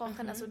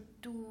angesprochen, also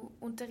du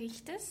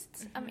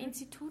unterrichtest am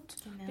Institut,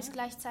 bist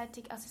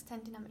gleichzeitig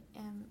Assistentin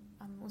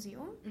am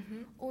Museum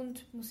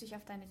und musst dich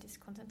auf deine Disk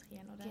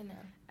konzentrieren, oder? Genau.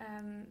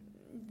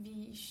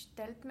 Wie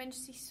stellt Mensch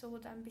sich so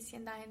da ein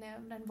bisschen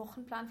deinen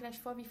Wochenplan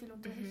vielleicht vor? Wie viel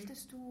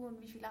unterrichtest du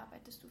und wie viel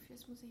arbeitest du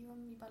fürs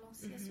Museum? Wie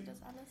balancierst du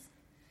das alles?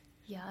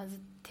 Ja, also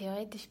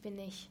theoretisch bin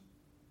ich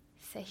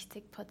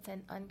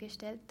 60%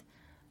 angestellt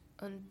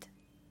und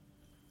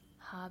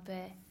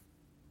habe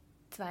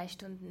 2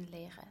 Stunden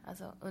Lehre,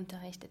 also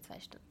unterrichte 2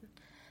 Stunden.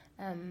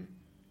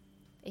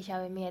 Ich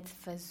habe mir jetzt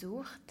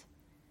versucht,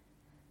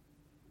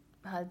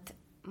 halt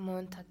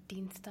Montag,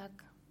 Dienstag,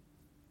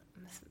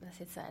 das ist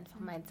jetzt einfach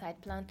mein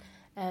Zeitplan,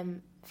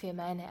 für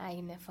meine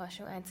eigene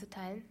Forschung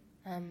einzuteilen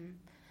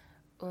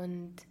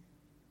und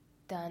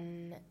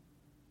dann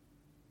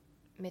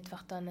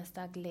Mittwoch,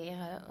 Donnerstag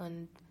Lehre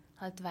und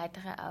halt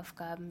weitere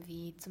Aufgaben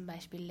wie zum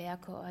Beispiel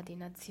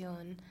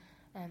Lehrkoordination.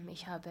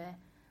 Ich habe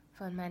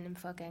von meinem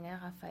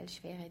Vorgänger Raphael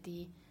Schwere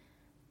die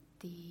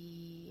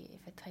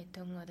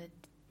Vertretung oder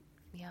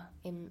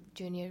im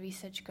Junior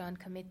Research Grant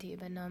Committee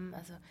übernommen.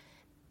 Also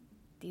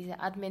diese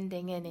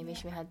Admin-Dinge nehme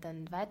ich mir halt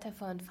dann weiter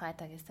vor und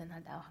Freitag ist dann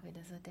halt auch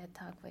wieder so der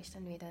Tag, wo ich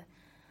dann wieder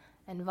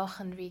einen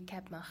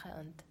Wochen-Recap mache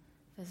und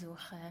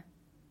versuche ein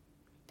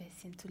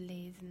bisschen zu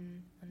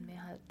lesen und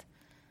mir halt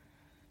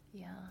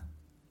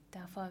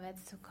da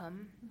vorwärts zu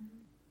kommen.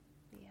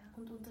 Ja.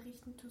 Und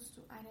unterrichten tust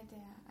du eine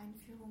der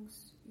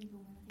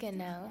Einführungsübungen, richtig?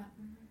 Genau.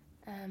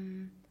 Ja.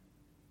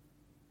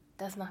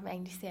 Das macht mir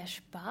eigentlich sehr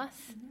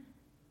Spaß.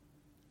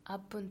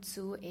 Ab und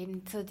zu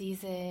eben so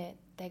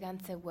der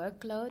ganze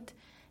Workload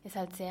ist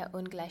halt sehr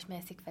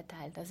ungleichmäßig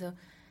verteilt. Also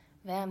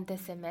während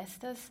des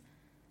Semesters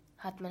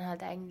hat man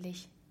halt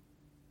eigentlich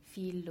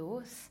viel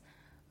los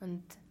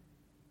und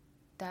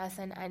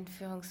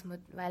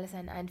weil es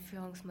ein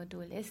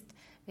Einführungsmodul ist,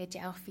 wird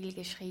ja auch viel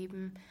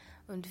geschrieben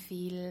und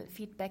viel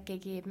Feedback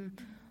gegeben.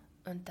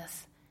 Und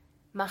das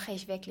mache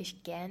ich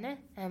wirklich gerne,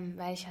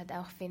 weil ich halt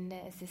auch finde,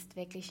 es ist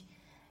wirklich,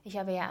 ich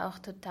habe ja auch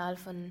total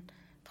von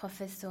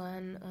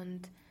Professoren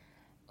und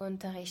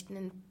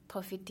Unterrichten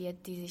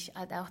profitiert, die sich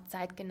halt auch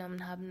Zeit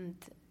genommen haben und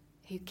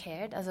who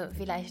cared. Also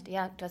vielleicht,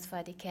 ja, du hast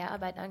vorher die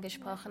Care-Arbeit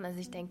angesprochen, also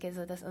ich denke,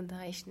 so das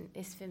Unterrichten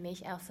ist für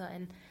mich auch so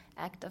ein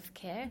Act of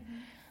Care.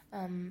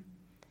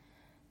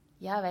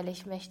 Ja, weil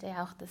ich möchte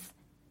ja auch, dass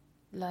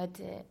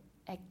Leute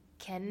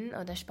erkennen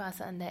oder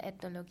Spaß an der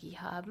Ethnologie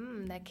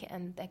haben und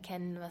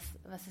erkennen,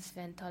 was es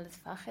für ein tolles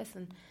Fach ist,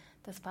 und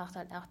das braucht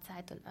halt auch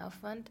Zeit und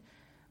Aufwand.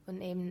 Und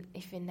eben,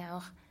 ich finde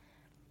auch,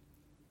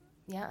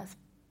 ja,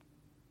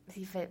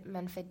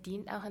 man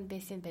verdient auch ein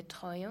bisschen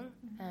Betreuung.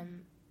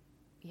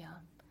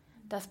 Ja,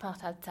 das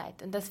braucht halt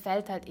Zeit. Und das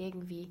fällt halt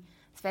irgendwie,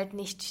 es fällt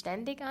nicht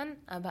ständig an,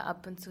 aber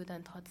ab und zu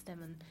dann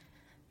trotzdem. Und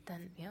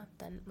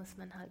dann muss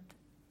man halt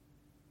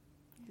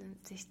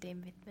sich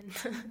dem widmen.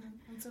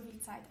 Und so viel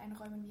Zeit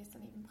einräumen, wie es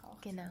dann eben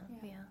braucht. Genau,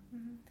 ja.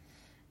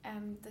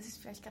 Das ist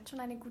vielleicht gerade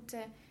schon eine gute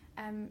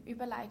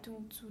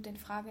Überleitung zu den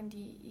Fragen,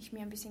 die ich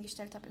mir ein bisschen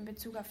gestellt habe in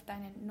Bezug auf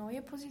deine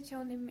neue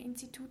Position im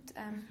Institut.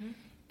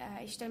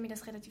 Ich stelle mir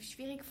das relativ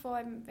schwierig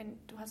vor, wenn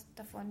du hast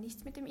davor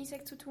nichts mit dem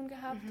ISEK zu tun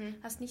gehabt,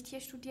 hast nicht hier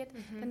studiert,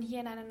 dann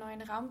hier in einen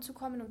neuen Raum zu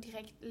kommen und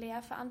direkt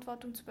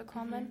Lehrverantwortung zu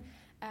bekommen.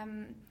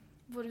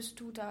 Wurdest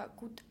du da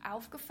gut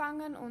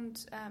aufgefangen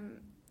und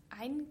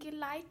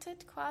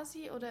eingeleitet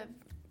quasi, oder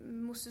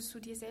musstest du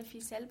dir sehr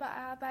viel selber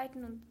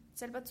erarbeiten und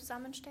selber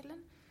zusammenstellen?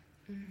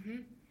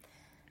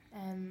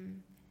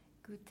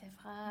 Gute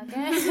Frage.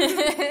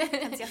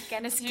 Kannst du auch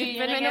gerne skippen,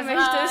 wenn du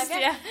möchtest.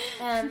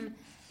 Ja.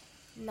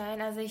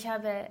 Nein, also ich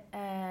habe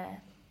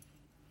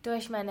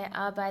durch meine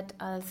Arbeit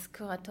als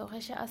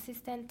kuratorische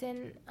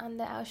Assistentin an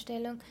der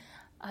Ausstellung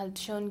halt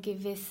schon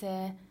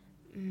gewisse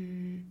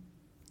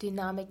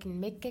Dynamiken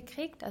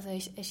mitgekriegt. Also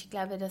ich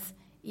glaube, das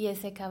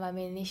ISEK war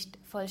mir nicht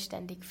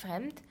vollständig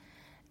fremd.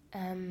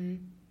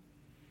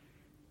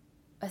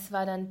 Es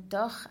war dann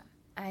doch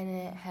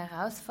eine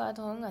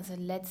Herausforderung. Also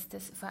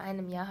vor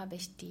einem Jahr habe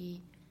ich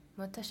die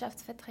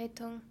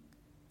Mutterschaftsvertretung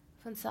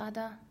von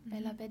Sada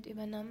Elabed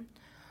übernommen.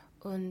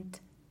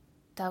 Und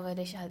da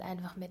wurde ich halt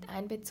einfach mit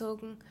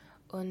einbezogen,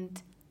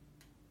 und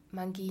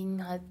man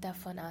ging halt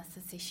davon aus,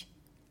 dass ich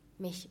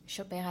mich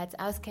schon bereits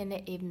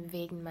auskenne, eben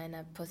wegen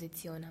meiner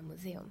Position am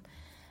Museum.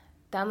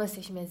 Da musste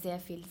ich mir sehr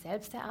viel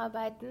selbst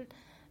erarbeiten.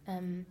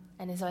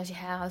 Eine solche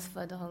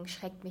Herausforderung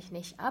schreckt mich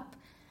nicht ab,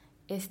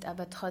 ist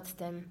aber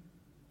trotzdem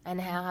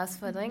eine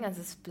Herausforderung,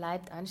 also es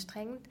bleibt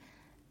anstrengend.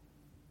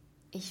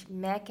 Ich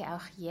merke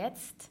auch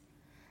jetzt,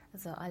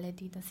 also alle,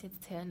 die das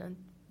jetzt hören und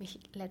mich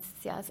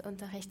letztes Jahr als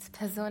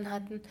Unterrichtsperson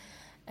hatten,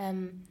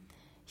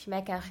 ich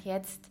merke auch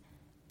jetzt,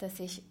 dass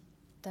ich,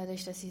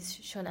 dadurch, dass ich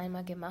es schon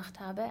einmal gemacht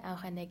habe,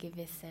 auch ein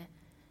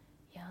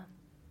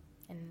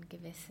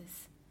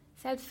gewisses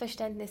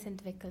Selbstverständnis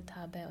entwickelt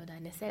habe oder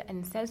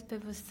ein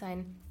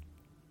Selbstbewusstsein,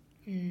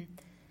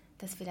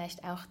 das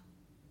vielleicht auch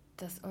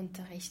das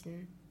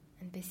Unterrichten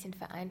ein bisschen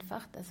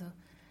vereinfacht. Also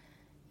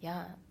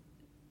ja,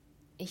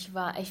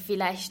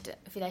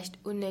 vielleicht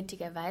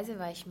unnötigerweise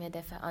war ich mir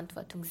der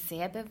Verantwortung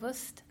sehr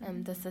bewusst,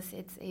 dass das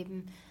jetzt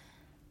eben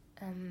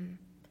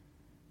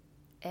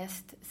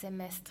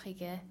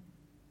Erstsemestrige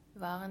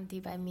waren,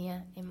 die bei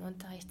mir im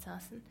Unterricht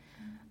saßen.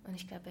 Und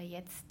ich glaube,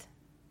 jetzt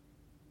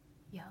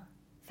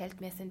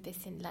fällt mir es ein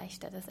bisschen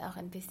leichter, das auch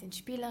ein bisschen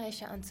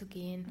spielerischer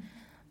anzugehen.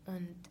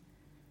 Und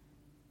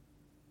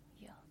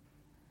ja.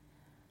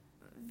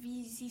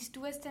 Wie siehst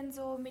du es denn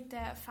so mit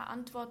der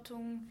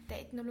Verantwortung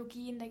der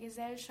Ethnologie in der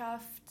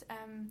Gesellschaft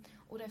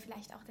oder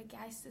vielleicht auch der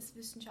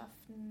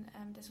Geisteswissenschaften,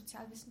 der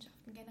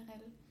Sozialwissenschaften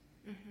generell?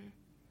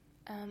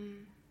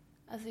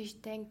 Also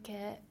ich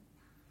denke,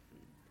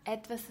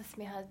 etwas, das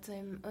mir halt so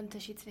im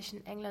Unterschied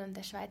zwischen England und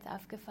der Schweiz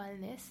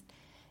aufgefallen ist,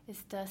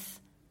 dass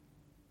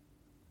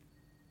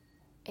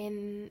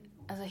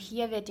also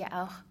hier wird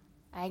ja auch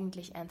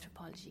eigentlich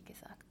Anthropology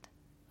gesagt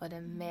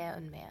oder mehr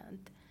und mehr, und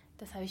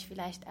das habe ich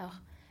vielleicht auch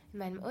in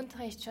meinem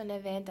Unterricht schon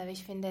erwähnt, aber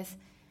ich finde es,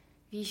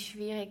 wie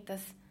schwierig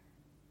das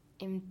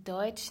im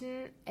Deutschen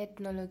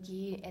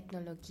Ethnologie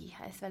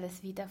heißt, weil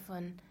es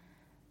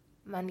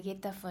man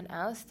geht davon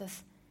aus,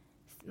 dass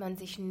man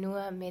sich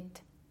nur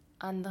mit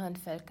anderen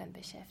Völkern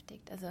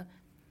beschäftigt. Also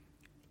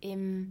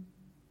in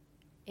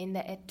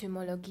der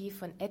Etymologie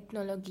von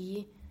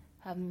Ethnologie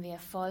haben wir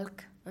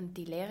Volk und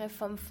die Lehre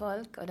vom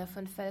Volk oder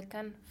von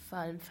Völkern, vor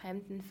allem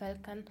fremden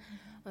Völkern.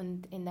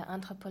 Und in der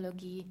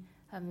Anthropologie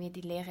haben wir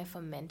die Lehre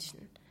vom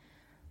Menschen.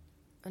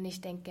 Und ich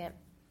denke,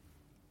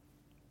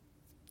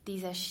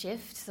 dieser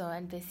Shift so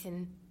ein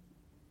bisschen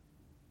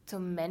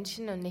zum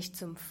Menschen und nicht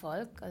zum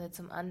Volk oder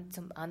zum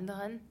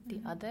anderen,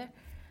 die Other,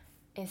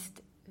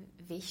 ist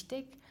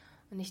wichtig.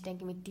 Und ich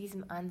denke, mit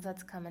diesem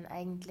Ansatz kann man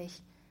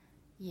eigentlich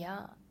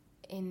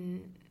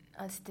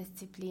als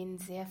Disziplin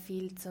sehr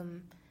viel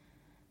zum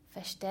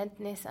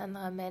Verständnis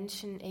anderer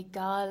Menschen,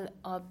 egal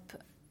ob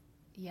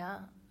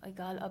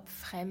egal ob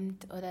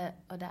fremd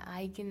oder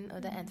eigen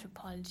oder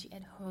Anthropology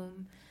at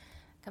home,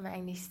 kann man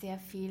eigentlich sehr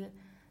viel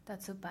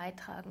dazu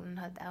beitragen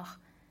und halt auch,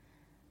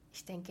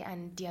 ich denke,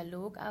 einen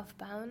Dialog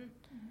aufbauen.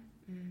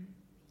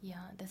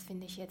 Ja, das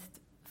finde ich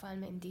jetzt vor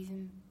allem in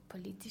diesem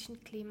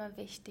politischen Klima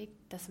wichtig,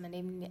 dass man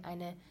eben ich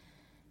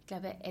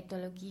glaube,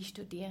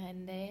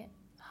 Ethnologie-Studierende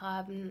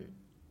haben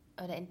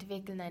oder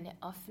entwickeln eine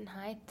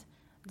Offenheit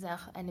und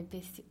auch ein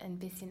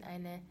bisschen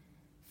eine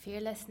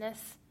Fearlessness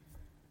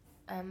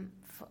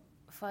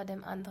vor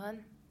dem anderen.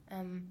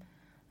 Und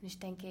ich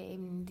denke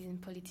eben in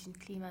diesem politischen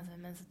Klima, also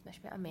wenn man so zum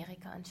Beispiel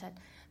Amerika anschaut,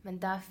 man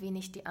darf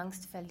wenig die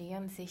Angst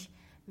verlieren, sich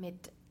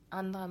mit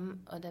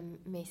anderem oder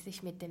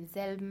sich mit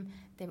demselben,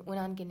 dem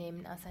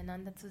Unangenehmen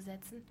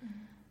auseinanderzusetzen.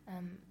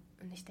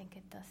 Und ich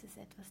denke, das ist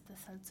etwas,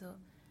 das halt so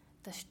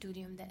das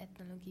Studium der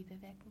Ethnologie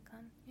bewirken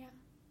kann. Ja.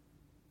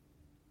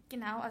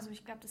 Genau, also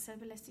ich glaube,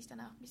 dasselbe lässt sich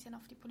dann auch ein bisschen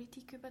auf die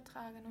Politik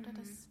übertragen, oder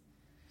dass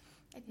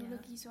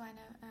Ethnologie so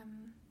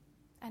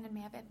einen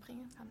Mehrwert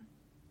bringen kann.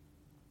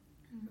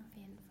 Auf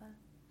jeden Fall.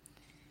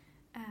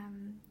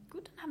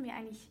 Gut, dann haben wir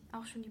eigentlich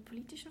auch schon die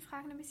politischen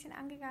Fragen ein bisschen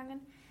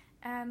angegangen.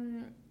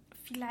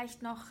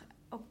 Vielleicht noch,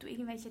 ob du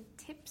irgendwelche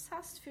Tipps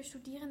hast für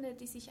Studierende,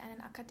 die sich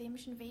einen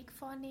akademischen Weg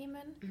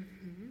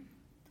vornehmen?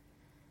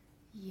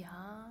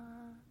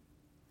 Ja,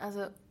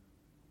 also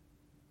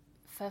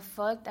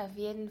verfolgt auf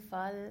jeden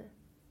Fall,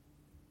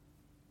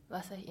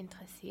 was euch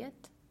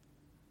interessiert.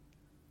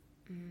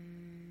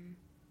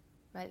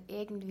 Weil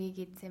irgendwie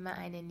gibt es immer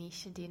eine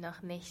Nische, die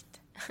noch nicht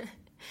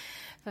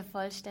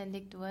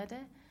vervollständigt wurde.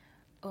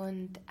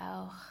 Und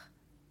auch,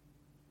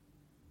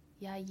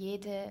 ja,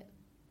 jede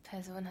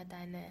Person hat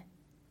eine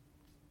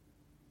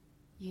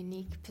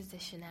unique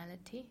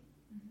Positionality,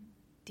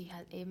 die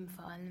halt eben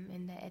vor allem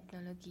in der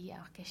Ethnologie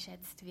auch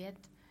geschätzt wird.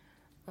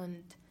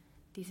 Und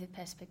diese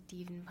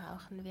Perspektiven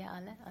brauchen wir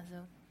alle.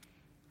 Also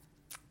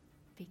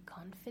be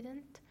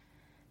confident.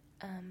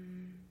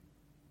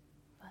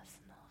 Was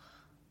noch?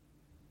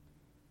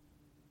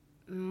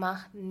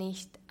 Macht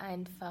nicht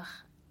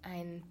einfach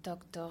ein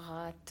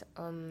Doktorat,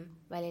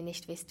 weil ihr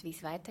nicht wisst, wie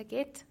es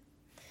weitergeht.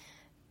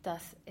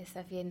 Das ist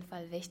auf jeden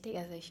Fall wichtig.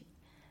 Also ich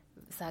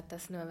sage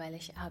das nur, weil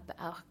ich habe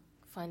auch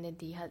Freunde,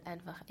 die halt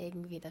einfach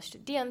irgendwie das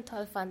Studieren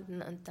toll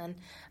fanden und dann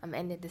am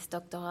Ende des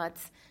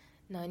Doktorats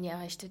 9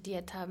 Jahre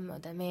studiert haben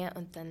oder mehr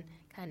und dann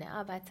keine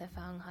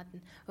Arbeitserfahrung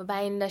hatten.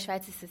 Wobei in der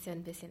Schweiz ist es ja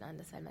ein bisschen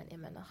anders, weil man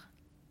immer noch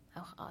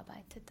auch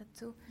arbeitet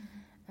dazu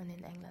und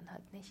in England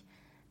halt nicht.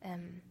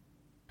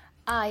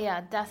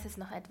 Ja, das ist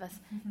noch etwas.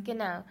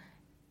 Genau.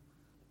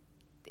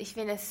 Ich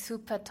finde es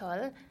super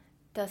toll,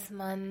 dass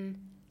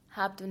man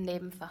Haupt- und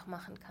Nebenfach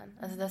machen kann.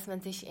 Also dass man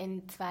sich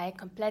in 2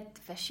 komplett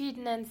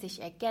verschiedenen,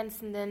 sich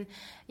ergänzenden,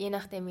 je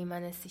nachdem wie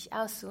man es sich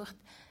aussucht,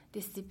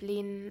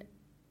 Disziplinen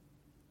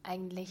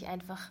eigentlich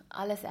einfach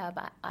alles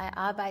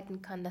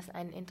erarbeiten kann, das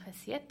einen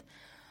interessiert.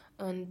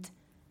 Und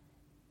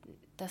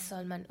das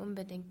soll man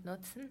unbedingt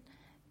nutzen.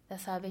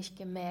 Das habe ich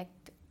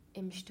gemerkt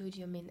im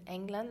Studium in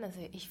England.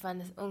 Also ich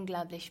fand es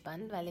unglaublich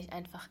spannend, weil ich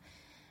einfach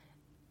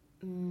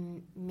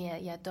mir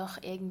ja doch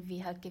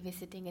irgendwie halt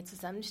gewisse Dinge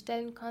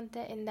zusammenstellen konnte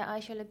in der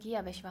Archäologie,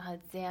 aber ich war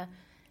halt sehr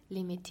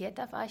limitiert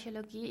auf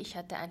Archäologie. Ich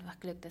hatte einfach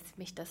Glück, dass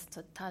mich das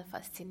total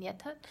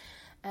fasziniert hat.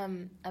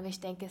 Aber ich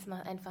denke, es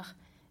macht einfach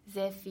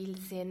sehr viel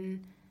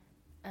Sinn,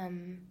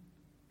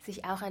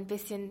 sich auch ein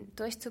bisschen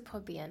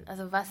durchzuprobieren.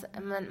 Also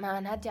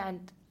man hat ja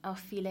auch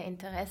viele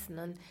Interessen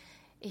und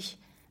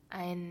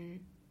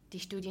die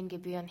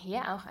Studiengebühren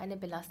hier auch eine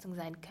Belastung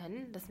sein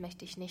können. Das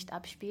möchte ich nicht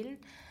abspielen.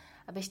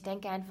 Aber ich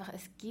denke einfach,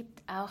 es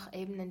gibt auch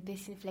eben ein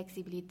bisschen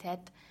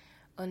Flexibilität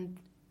und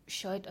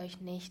scheut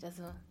euch nicht,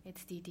 also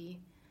jetzt die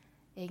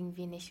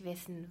irgendwie nicht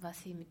wissen,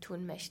 was sie mit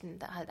tun möchten,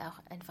 da halt auch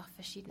einfach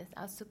Verschiedenes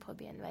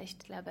auszuprobieren, weil ich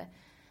glaube,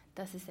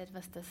 das ist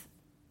etwas, das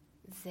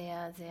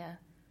sehr, sehr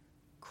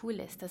cool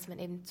ist, dass man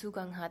eben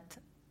Zugang hat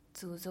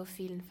zu so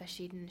vielen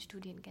verschiedenen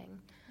Studiengängen.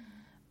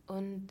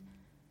 Und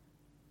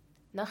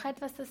noch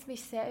etwas, das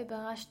mich sehr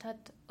überrascht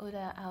hat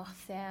oder auch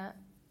sehr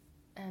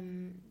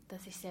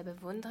das ich sehr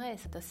bewundere,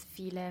 ist, dass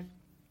viele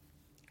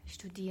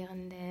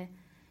Studierende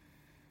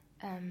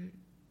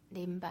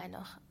nebenbei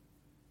noch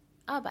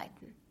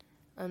arbeiten.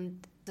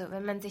 Und so,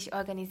 wenn man sich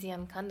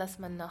organisieren kann, dass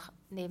man noch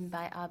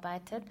nebenbei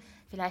arbeitet,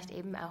 vielleicht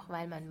eben auch,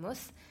 weil man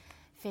muss,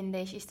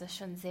 finde ich, ist das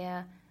schon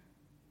sehr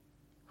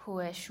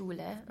hohe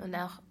Schule und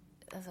auch,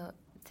 also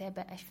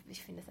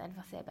ich finde es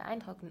einfach sehr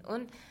beeindruckend.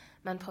 Und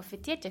man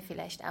profitiert ja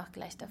vielleicht auch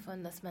gleich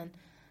davon, dass man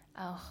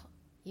auch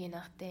je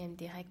nachdem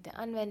direkte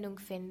Anwendung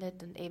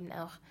findet und eben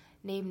auch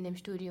neben dem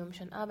Studium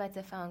schon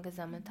Arbeitserfahrung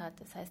gesammelt hat.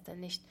 Das heißt,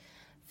 dann nicht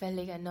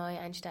völliger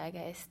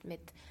Neueinsteiger ist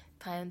mit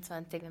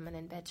 23, wenn man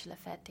den Bachelor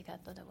fertig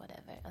hat oder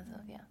whatever. Also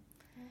ja.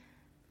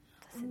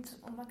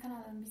 Und man kann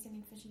halt ein bisschen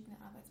in verschiedene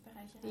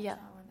Arbeitsbereiche reinschauen. Ja.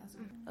 Also,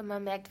 und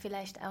man merkt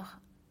vielleicht auch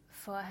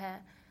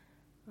vorher,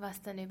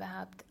 was dann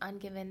überhaupt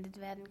angewendet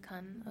werden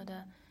kann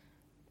oder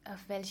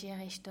auf welche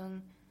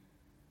Richtung,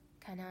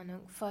 keine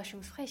Ahnung,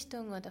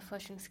 Forschungsrichtung oder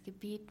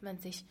Forschungsgebiet man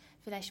sich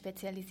vielleicht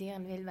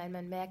spezialisieren will, weil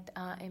man merkt,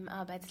 im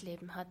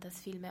Arbeitsleben hat das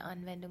viel mehr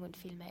Anwendung und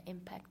viel mehr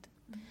Impact.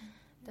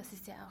 Das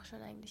ist ja auch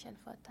schon eigentlich ein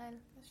Vorteil.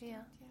 Das stimmt,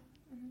 ja.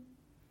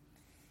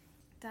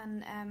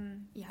 Dann,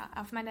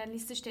 auf meiner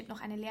Liste steht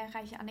noch eine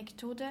lehrreiche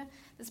Anekdote.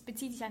 Das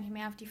bezieht sich eigentlich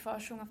mehr auf die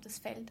Forschung, auf das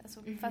Feld.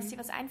 Also, falls dir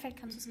was einfällt,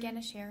 kannst du es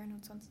gerne sharen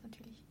und sonst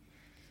natürlich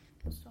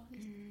musst du auch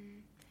nicht.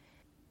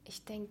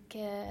 Ich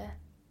denke,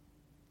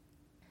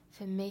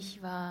 für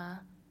mich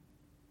war,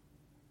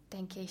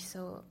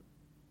 so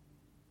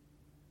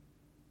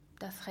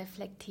das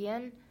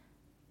Reflektieren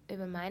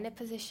über meine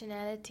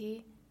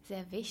Personality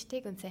sehr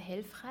wichtig und sehr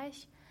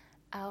hilfreich,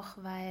 auch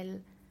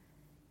weil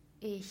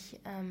ich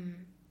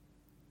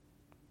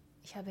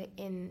habe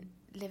in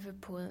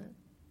Liverpool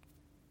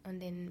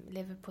und in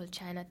Liverpool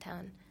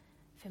Chinatown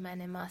für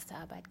meine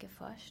Masterarbeit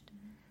geforscht.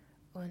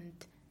 Und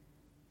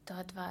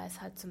dort war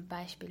es halt zum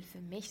Beispiel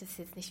für mich, das ist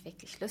jetzt nicht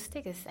wirklich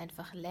lustig, es ist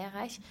einfach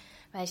lehrreich,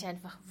 weil ich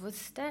einfach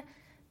wusste,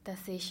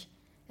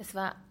 es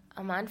war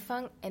am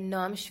Anfang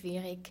enorm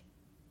schwierig,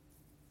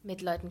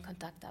 mit Leuten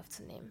Kontakt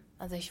aufzunehmen.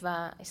 Also ich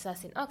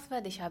saß in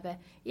Oxford, ich habe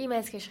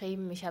E-Mails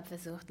geschrieben, ich habe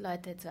versucht,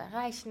 Leute zu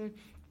erreichen.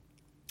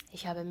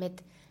 Ich habe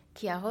mit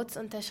Kiah Rutz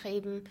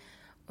unterschrieben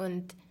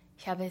und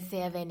ich habe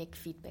sehr wenig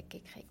Feedback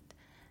gekriegt.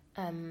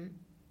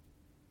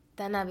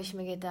 Dann habe ich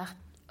mir gedacht,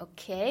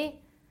 okay,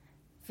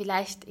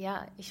 vielleicht,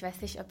 ich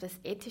weiß nicht, ob das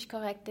ethisch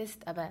korrekt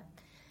ist, aber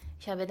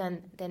ich habe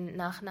dann den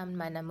Nachnamen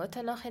meiner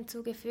Mutter noch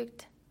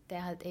hinzugefügt,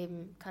 der halt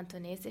eben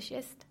kantonesisch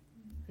ist.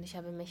 Und ich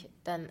habe mich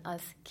dann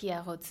als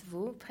Kiah Rutz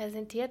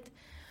präsentiert.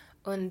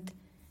 Und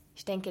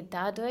ich denke,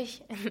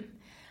 dadurch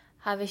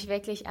habe ich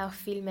wirklich auch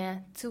viel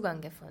mehr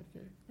Zugang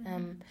gefunden.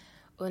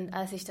 Und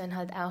als ich dann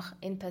halt auch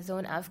in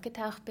Person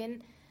aufgetaucht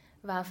bin,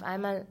 war auf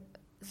einmal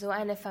so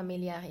eine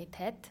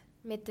Familiarität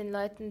mit den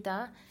Leuten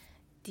da,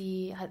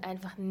 die halt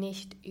einfach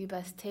nicht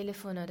übers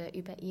Telefon oder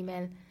über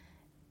E-Mail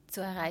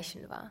zu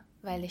erreichen war,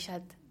 weil ich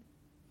halt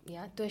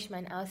durch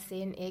mein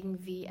Aussehen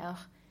irgendwie auch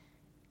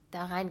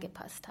da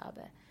reingepasst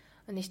habe.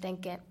 Und ich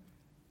denke,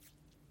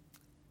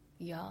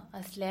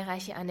 als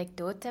lehrreiche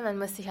Anekdote, man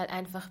muss sich halt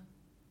einfach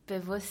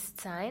bewusst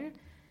sein,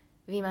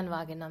 wie man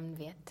wahrgenommen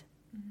wird.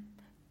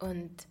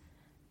 Und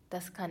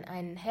das kann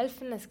einen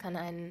helfen, es kann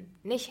einen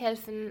nicht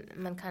helfen,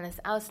 man kann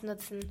es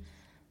ausnutzen,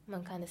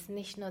 man kann es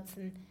nicht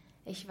nutzen.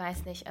 Ich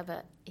weiß nicht,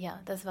 aber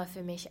das war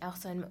für mich auch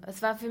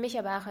es war für mich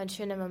aber auch ein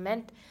schöner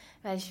Moment,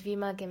 weil ich wie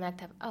mal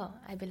gemerkt habe,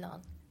 I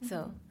belong.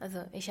 So,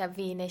 also ich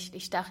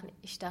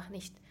stach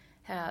nicht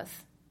heraus.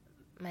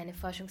 Meine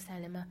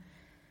Forschungsteilnehmer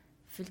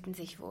fühlten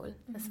sich wohl.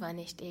 Es war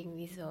nicht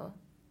irgendwie so,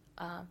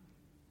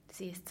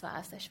 sie ist zwar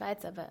aus der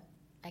Schweiz, aber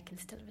I can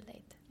still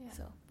relate. Ja.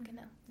 So,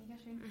 genau. Mega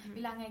schön.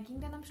 Wie lange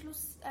ging dann am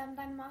Schluss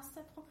dein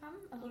Masterprogramm?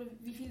 Also, oder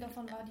wie viel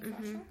davon war die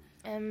Forschung?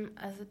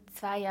 Also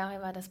 2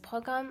 Jahre war das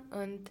Programm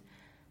und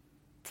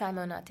 2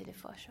 Monate die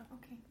Forschung.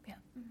 Okay. Ja.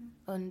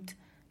 Und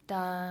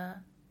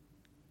da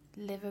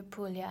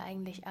Liverpool ja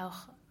eigentlich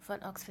auch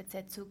von Oxford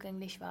sehr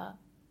zugänglich war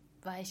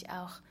ich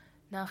auch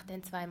nach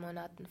den 2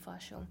 Monaten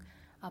Forschung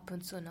ab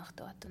und zu noch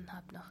dort und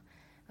habe noch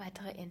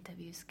weitere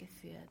Interviews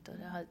geführt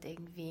oder halt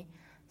irgendwie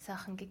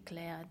Sachen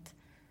geklärt,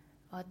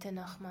 Orte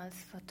nochmals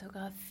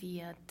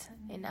fotografiert,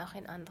 auch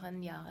in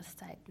anderen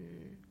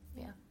Jahreszeiten.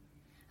 Ja.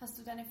 Hast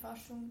du deine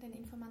Forschung den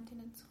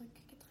Informantinnen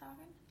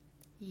zurückgetragen?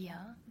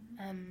 Ja,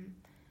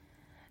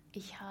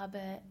 ich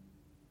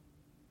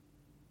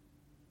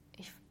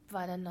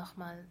war dann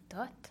nochmal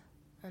dort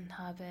und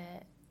habe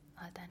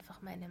halt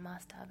einfach meine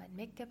Masterarbeit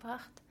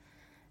mitgebracht.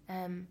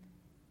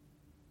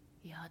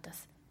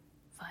 Das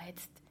war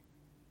jetzt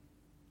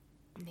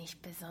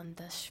nicht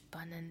besonders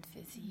spannend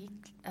für sie.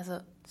 Also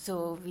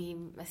so wie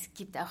es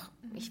gibt auch,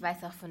 ich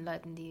weiß auch von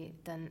Leuten, die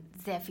dann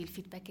sehr viel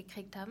Feedback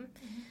gekriegt haben.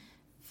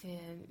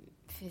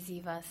 Für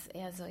sie war es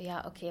eher so,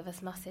 okay,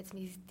 was machst du jetzt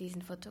mit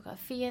diesen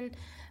Fotografien?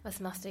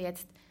 Was machst du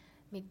jetzt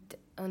mit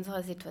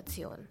unserer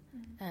Situation?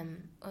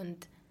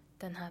 Und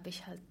dann habe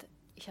ich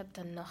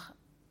dann noch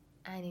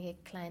einige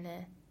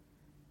kleine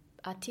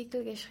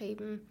Artikel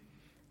geschrieben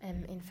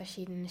in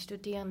verschiedenen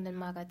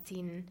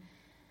Studierendenmagazinen,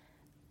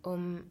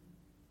 um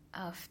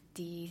auf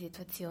die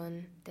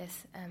Situation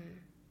des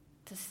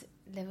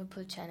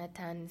Liverpool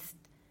Chinatowns.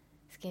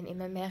 Es gehen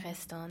immer mehr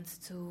Restaurants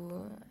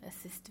zu.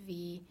 Es ist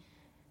wie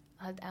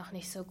halt auch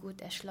nicht so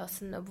gut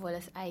erschlossen, obwohl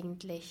es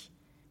eigentlich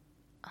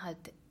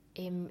halt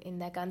eben in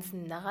der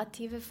ganzen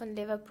Narrative von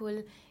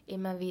Liverpool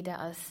immer wieder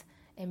als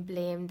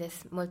Emblem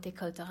des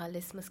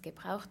Multikulturalismus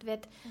gebraucht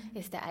wird,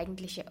 ist der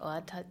eigentliche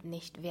Ort halt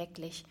nicht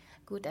wirklich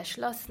gut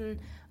erschlossen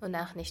und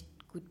auch nicht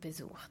gut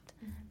besucht.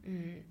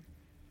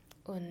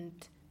 Und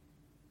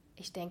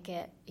ich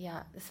denke,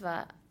 es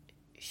war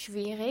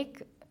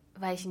schwierig,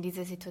 weil ich in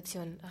diese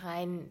Situation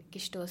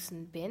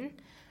reingestoßen bin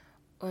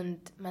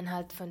und man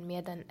halt von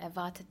mir dann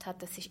erwartet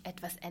hat, dass ich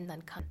etwas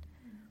ändern kann.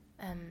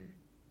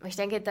 Ich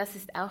denke, das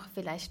ist auch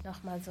vielleicht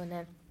nochmal so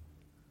ein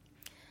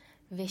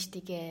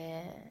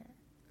wichtiger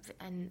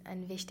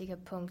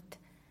Punkt,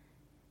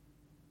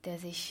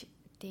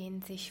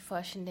 den sich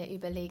Forschende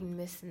überlegen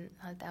müssen,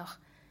 halt auch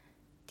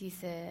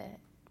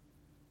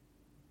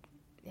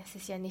es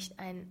ist ja nicht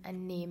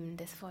ein Nehmen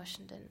des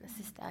Forschenden, es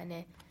ist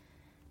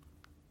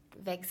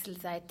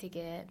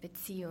wechselseitige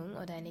Beziehung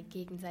oder eine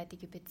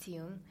gegenseitige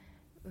Beziehung,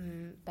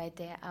 bei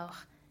der auch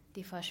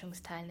die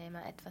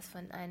Forschungsteilnehmer etwas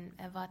von einem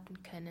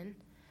erwarten können.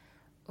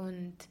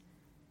 Und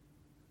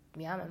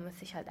ja, man muss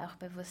sich halt auch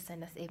bewusst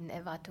sein, dass eben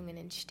Erwartungen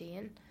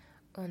entstehen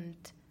und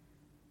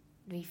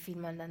wie viel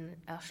man dann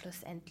auch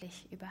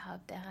schlussendlich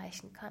überhaupt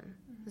erreichen kann,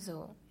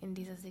 so in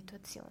dieser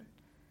Situation.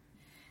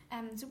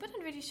 Super,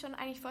 dann würde ich schon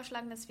eigentlich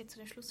vorschlagen, dass wir zu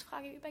der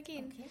Schlussfrage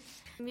übergehen. Okay.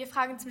 Wir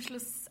fragen zum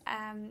Schluss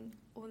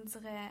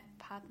unsere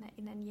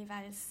PartnerInnen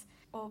jeweils,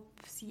 ob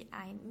sie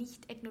ein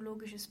nicht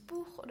ethnologisches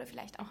Buch oder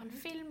vielleicht auch einen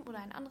Film oder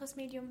ein anderes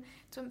Medium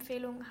zur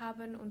Empfehlung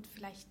haben und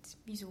vielleicht,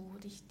 wieso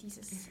dich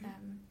dieses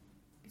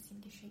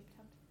bisschen geschickt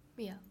hat.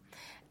 Ja.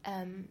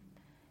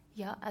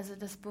 Ja, also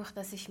das Buch,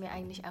 das ich mir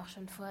eigentlich auch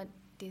schon vor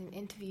diesem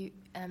Interview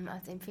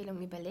als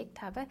Empfehlung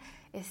überlegt habe,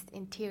 ist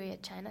Interior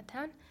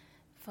Chinatown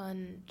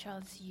von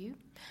Charles Yu.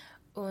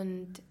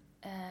 Und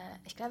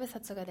ich glaube, es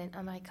hat sogar den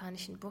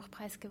amerikanischen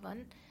Buchpreis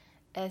gewonnen.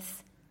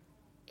 Es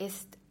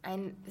ist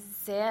ein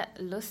sehr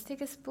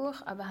lustiges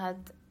Buch, aber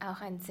halt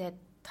auch ein sehr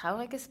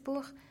trauriges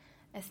Buch.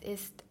 Es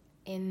ist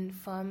in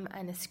Form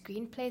eines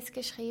Screenplays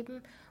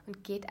geschrieben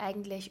und geht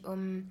eigentlich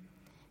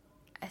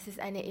es ist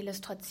eine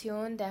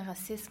Illustration der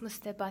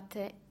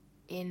Rassismusdebatte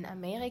in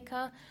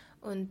Amerika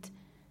und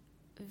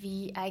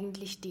wie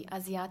eigentlich die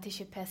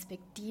asiatische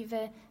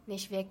Perspektive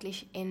nicht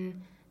wirklich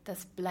in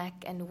das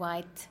Black and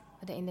White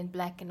oder in den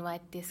Black and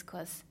White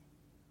Diskurs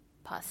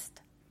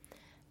passt.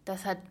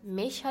 Das hat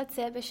mich halt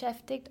sehr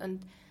beschäftigt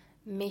und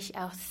mich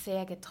auch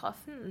sehr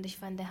getroffen und ich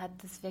fand, er hat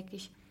das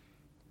wirklich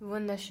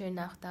wunderschön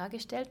auch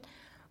dargestellt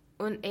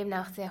und eben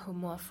auch sehr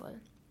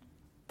humorvoll.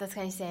 Das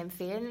kann ich sehr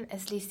empfehlen.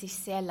 Es liest sich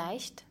sehr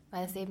leicht,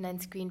 weil es eben ein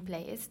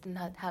Screenplay ist und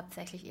halt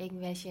hauptsächlich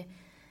irgendwelche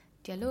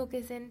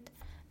Dialoge sind.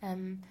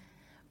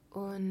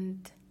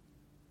 Und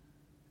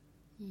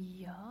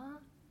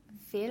ja,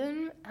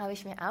 Film habe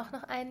ich mir auch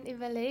noch einen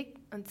überlegt,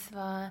 und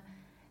zwar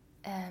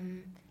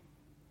ein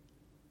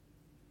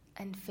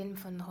Film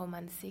von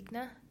Roman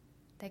Signa,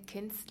 der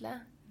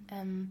Künstler.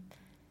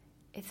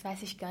 Jetzt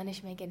weiß ich gar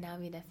nicht mehr genau,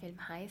 wie der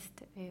Film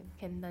heißt. Wir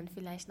können dann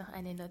vielleicht noch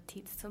eine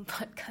Notiz zum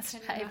Podcast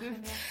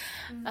schreiben.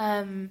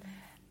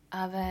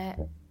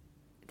 Aber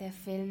der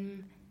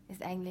Film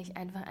ist eigentlich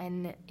einfach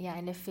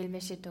eine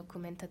filmische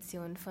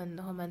Dokumentation von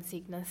Roman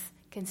Signas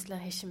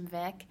künstlerischem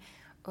Werk.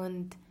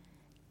 Und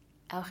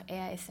auch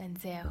er ist ein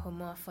sehr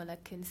humorvoller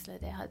Künstler,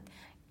 der halt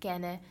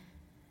gerne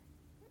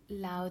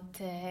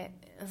laute,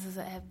 also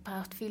er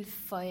braucht viel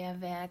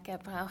Feuerwerk, er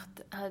braucht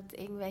halt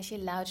irgendwelche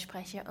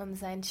Lautsprecher, um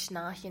sein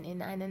Schnarchen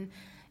in einen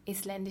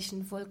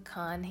isländischen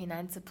Vulkan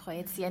hinein zu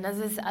projizieren.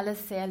 Also es ist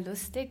alles sehr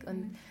lustig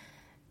und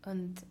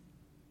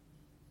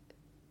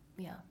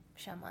ja,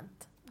 charmant.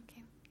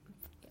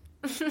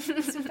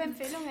 Super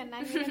Empfehlungen,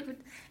 nein, mega gut.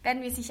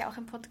 Werden wir sicher auch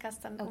im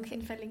Podcast dann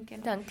unten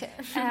verlinken. Danke.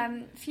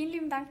 Vielen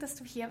lieben Dank, dass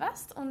du hier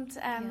warst und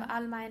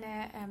all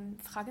meine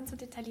Fragen so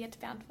detailliert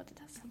beantwortet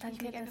hast. Hat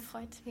mich mega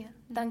gefreut. Ja.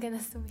 Danke,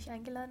 dass du mich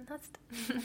eingeladen hast.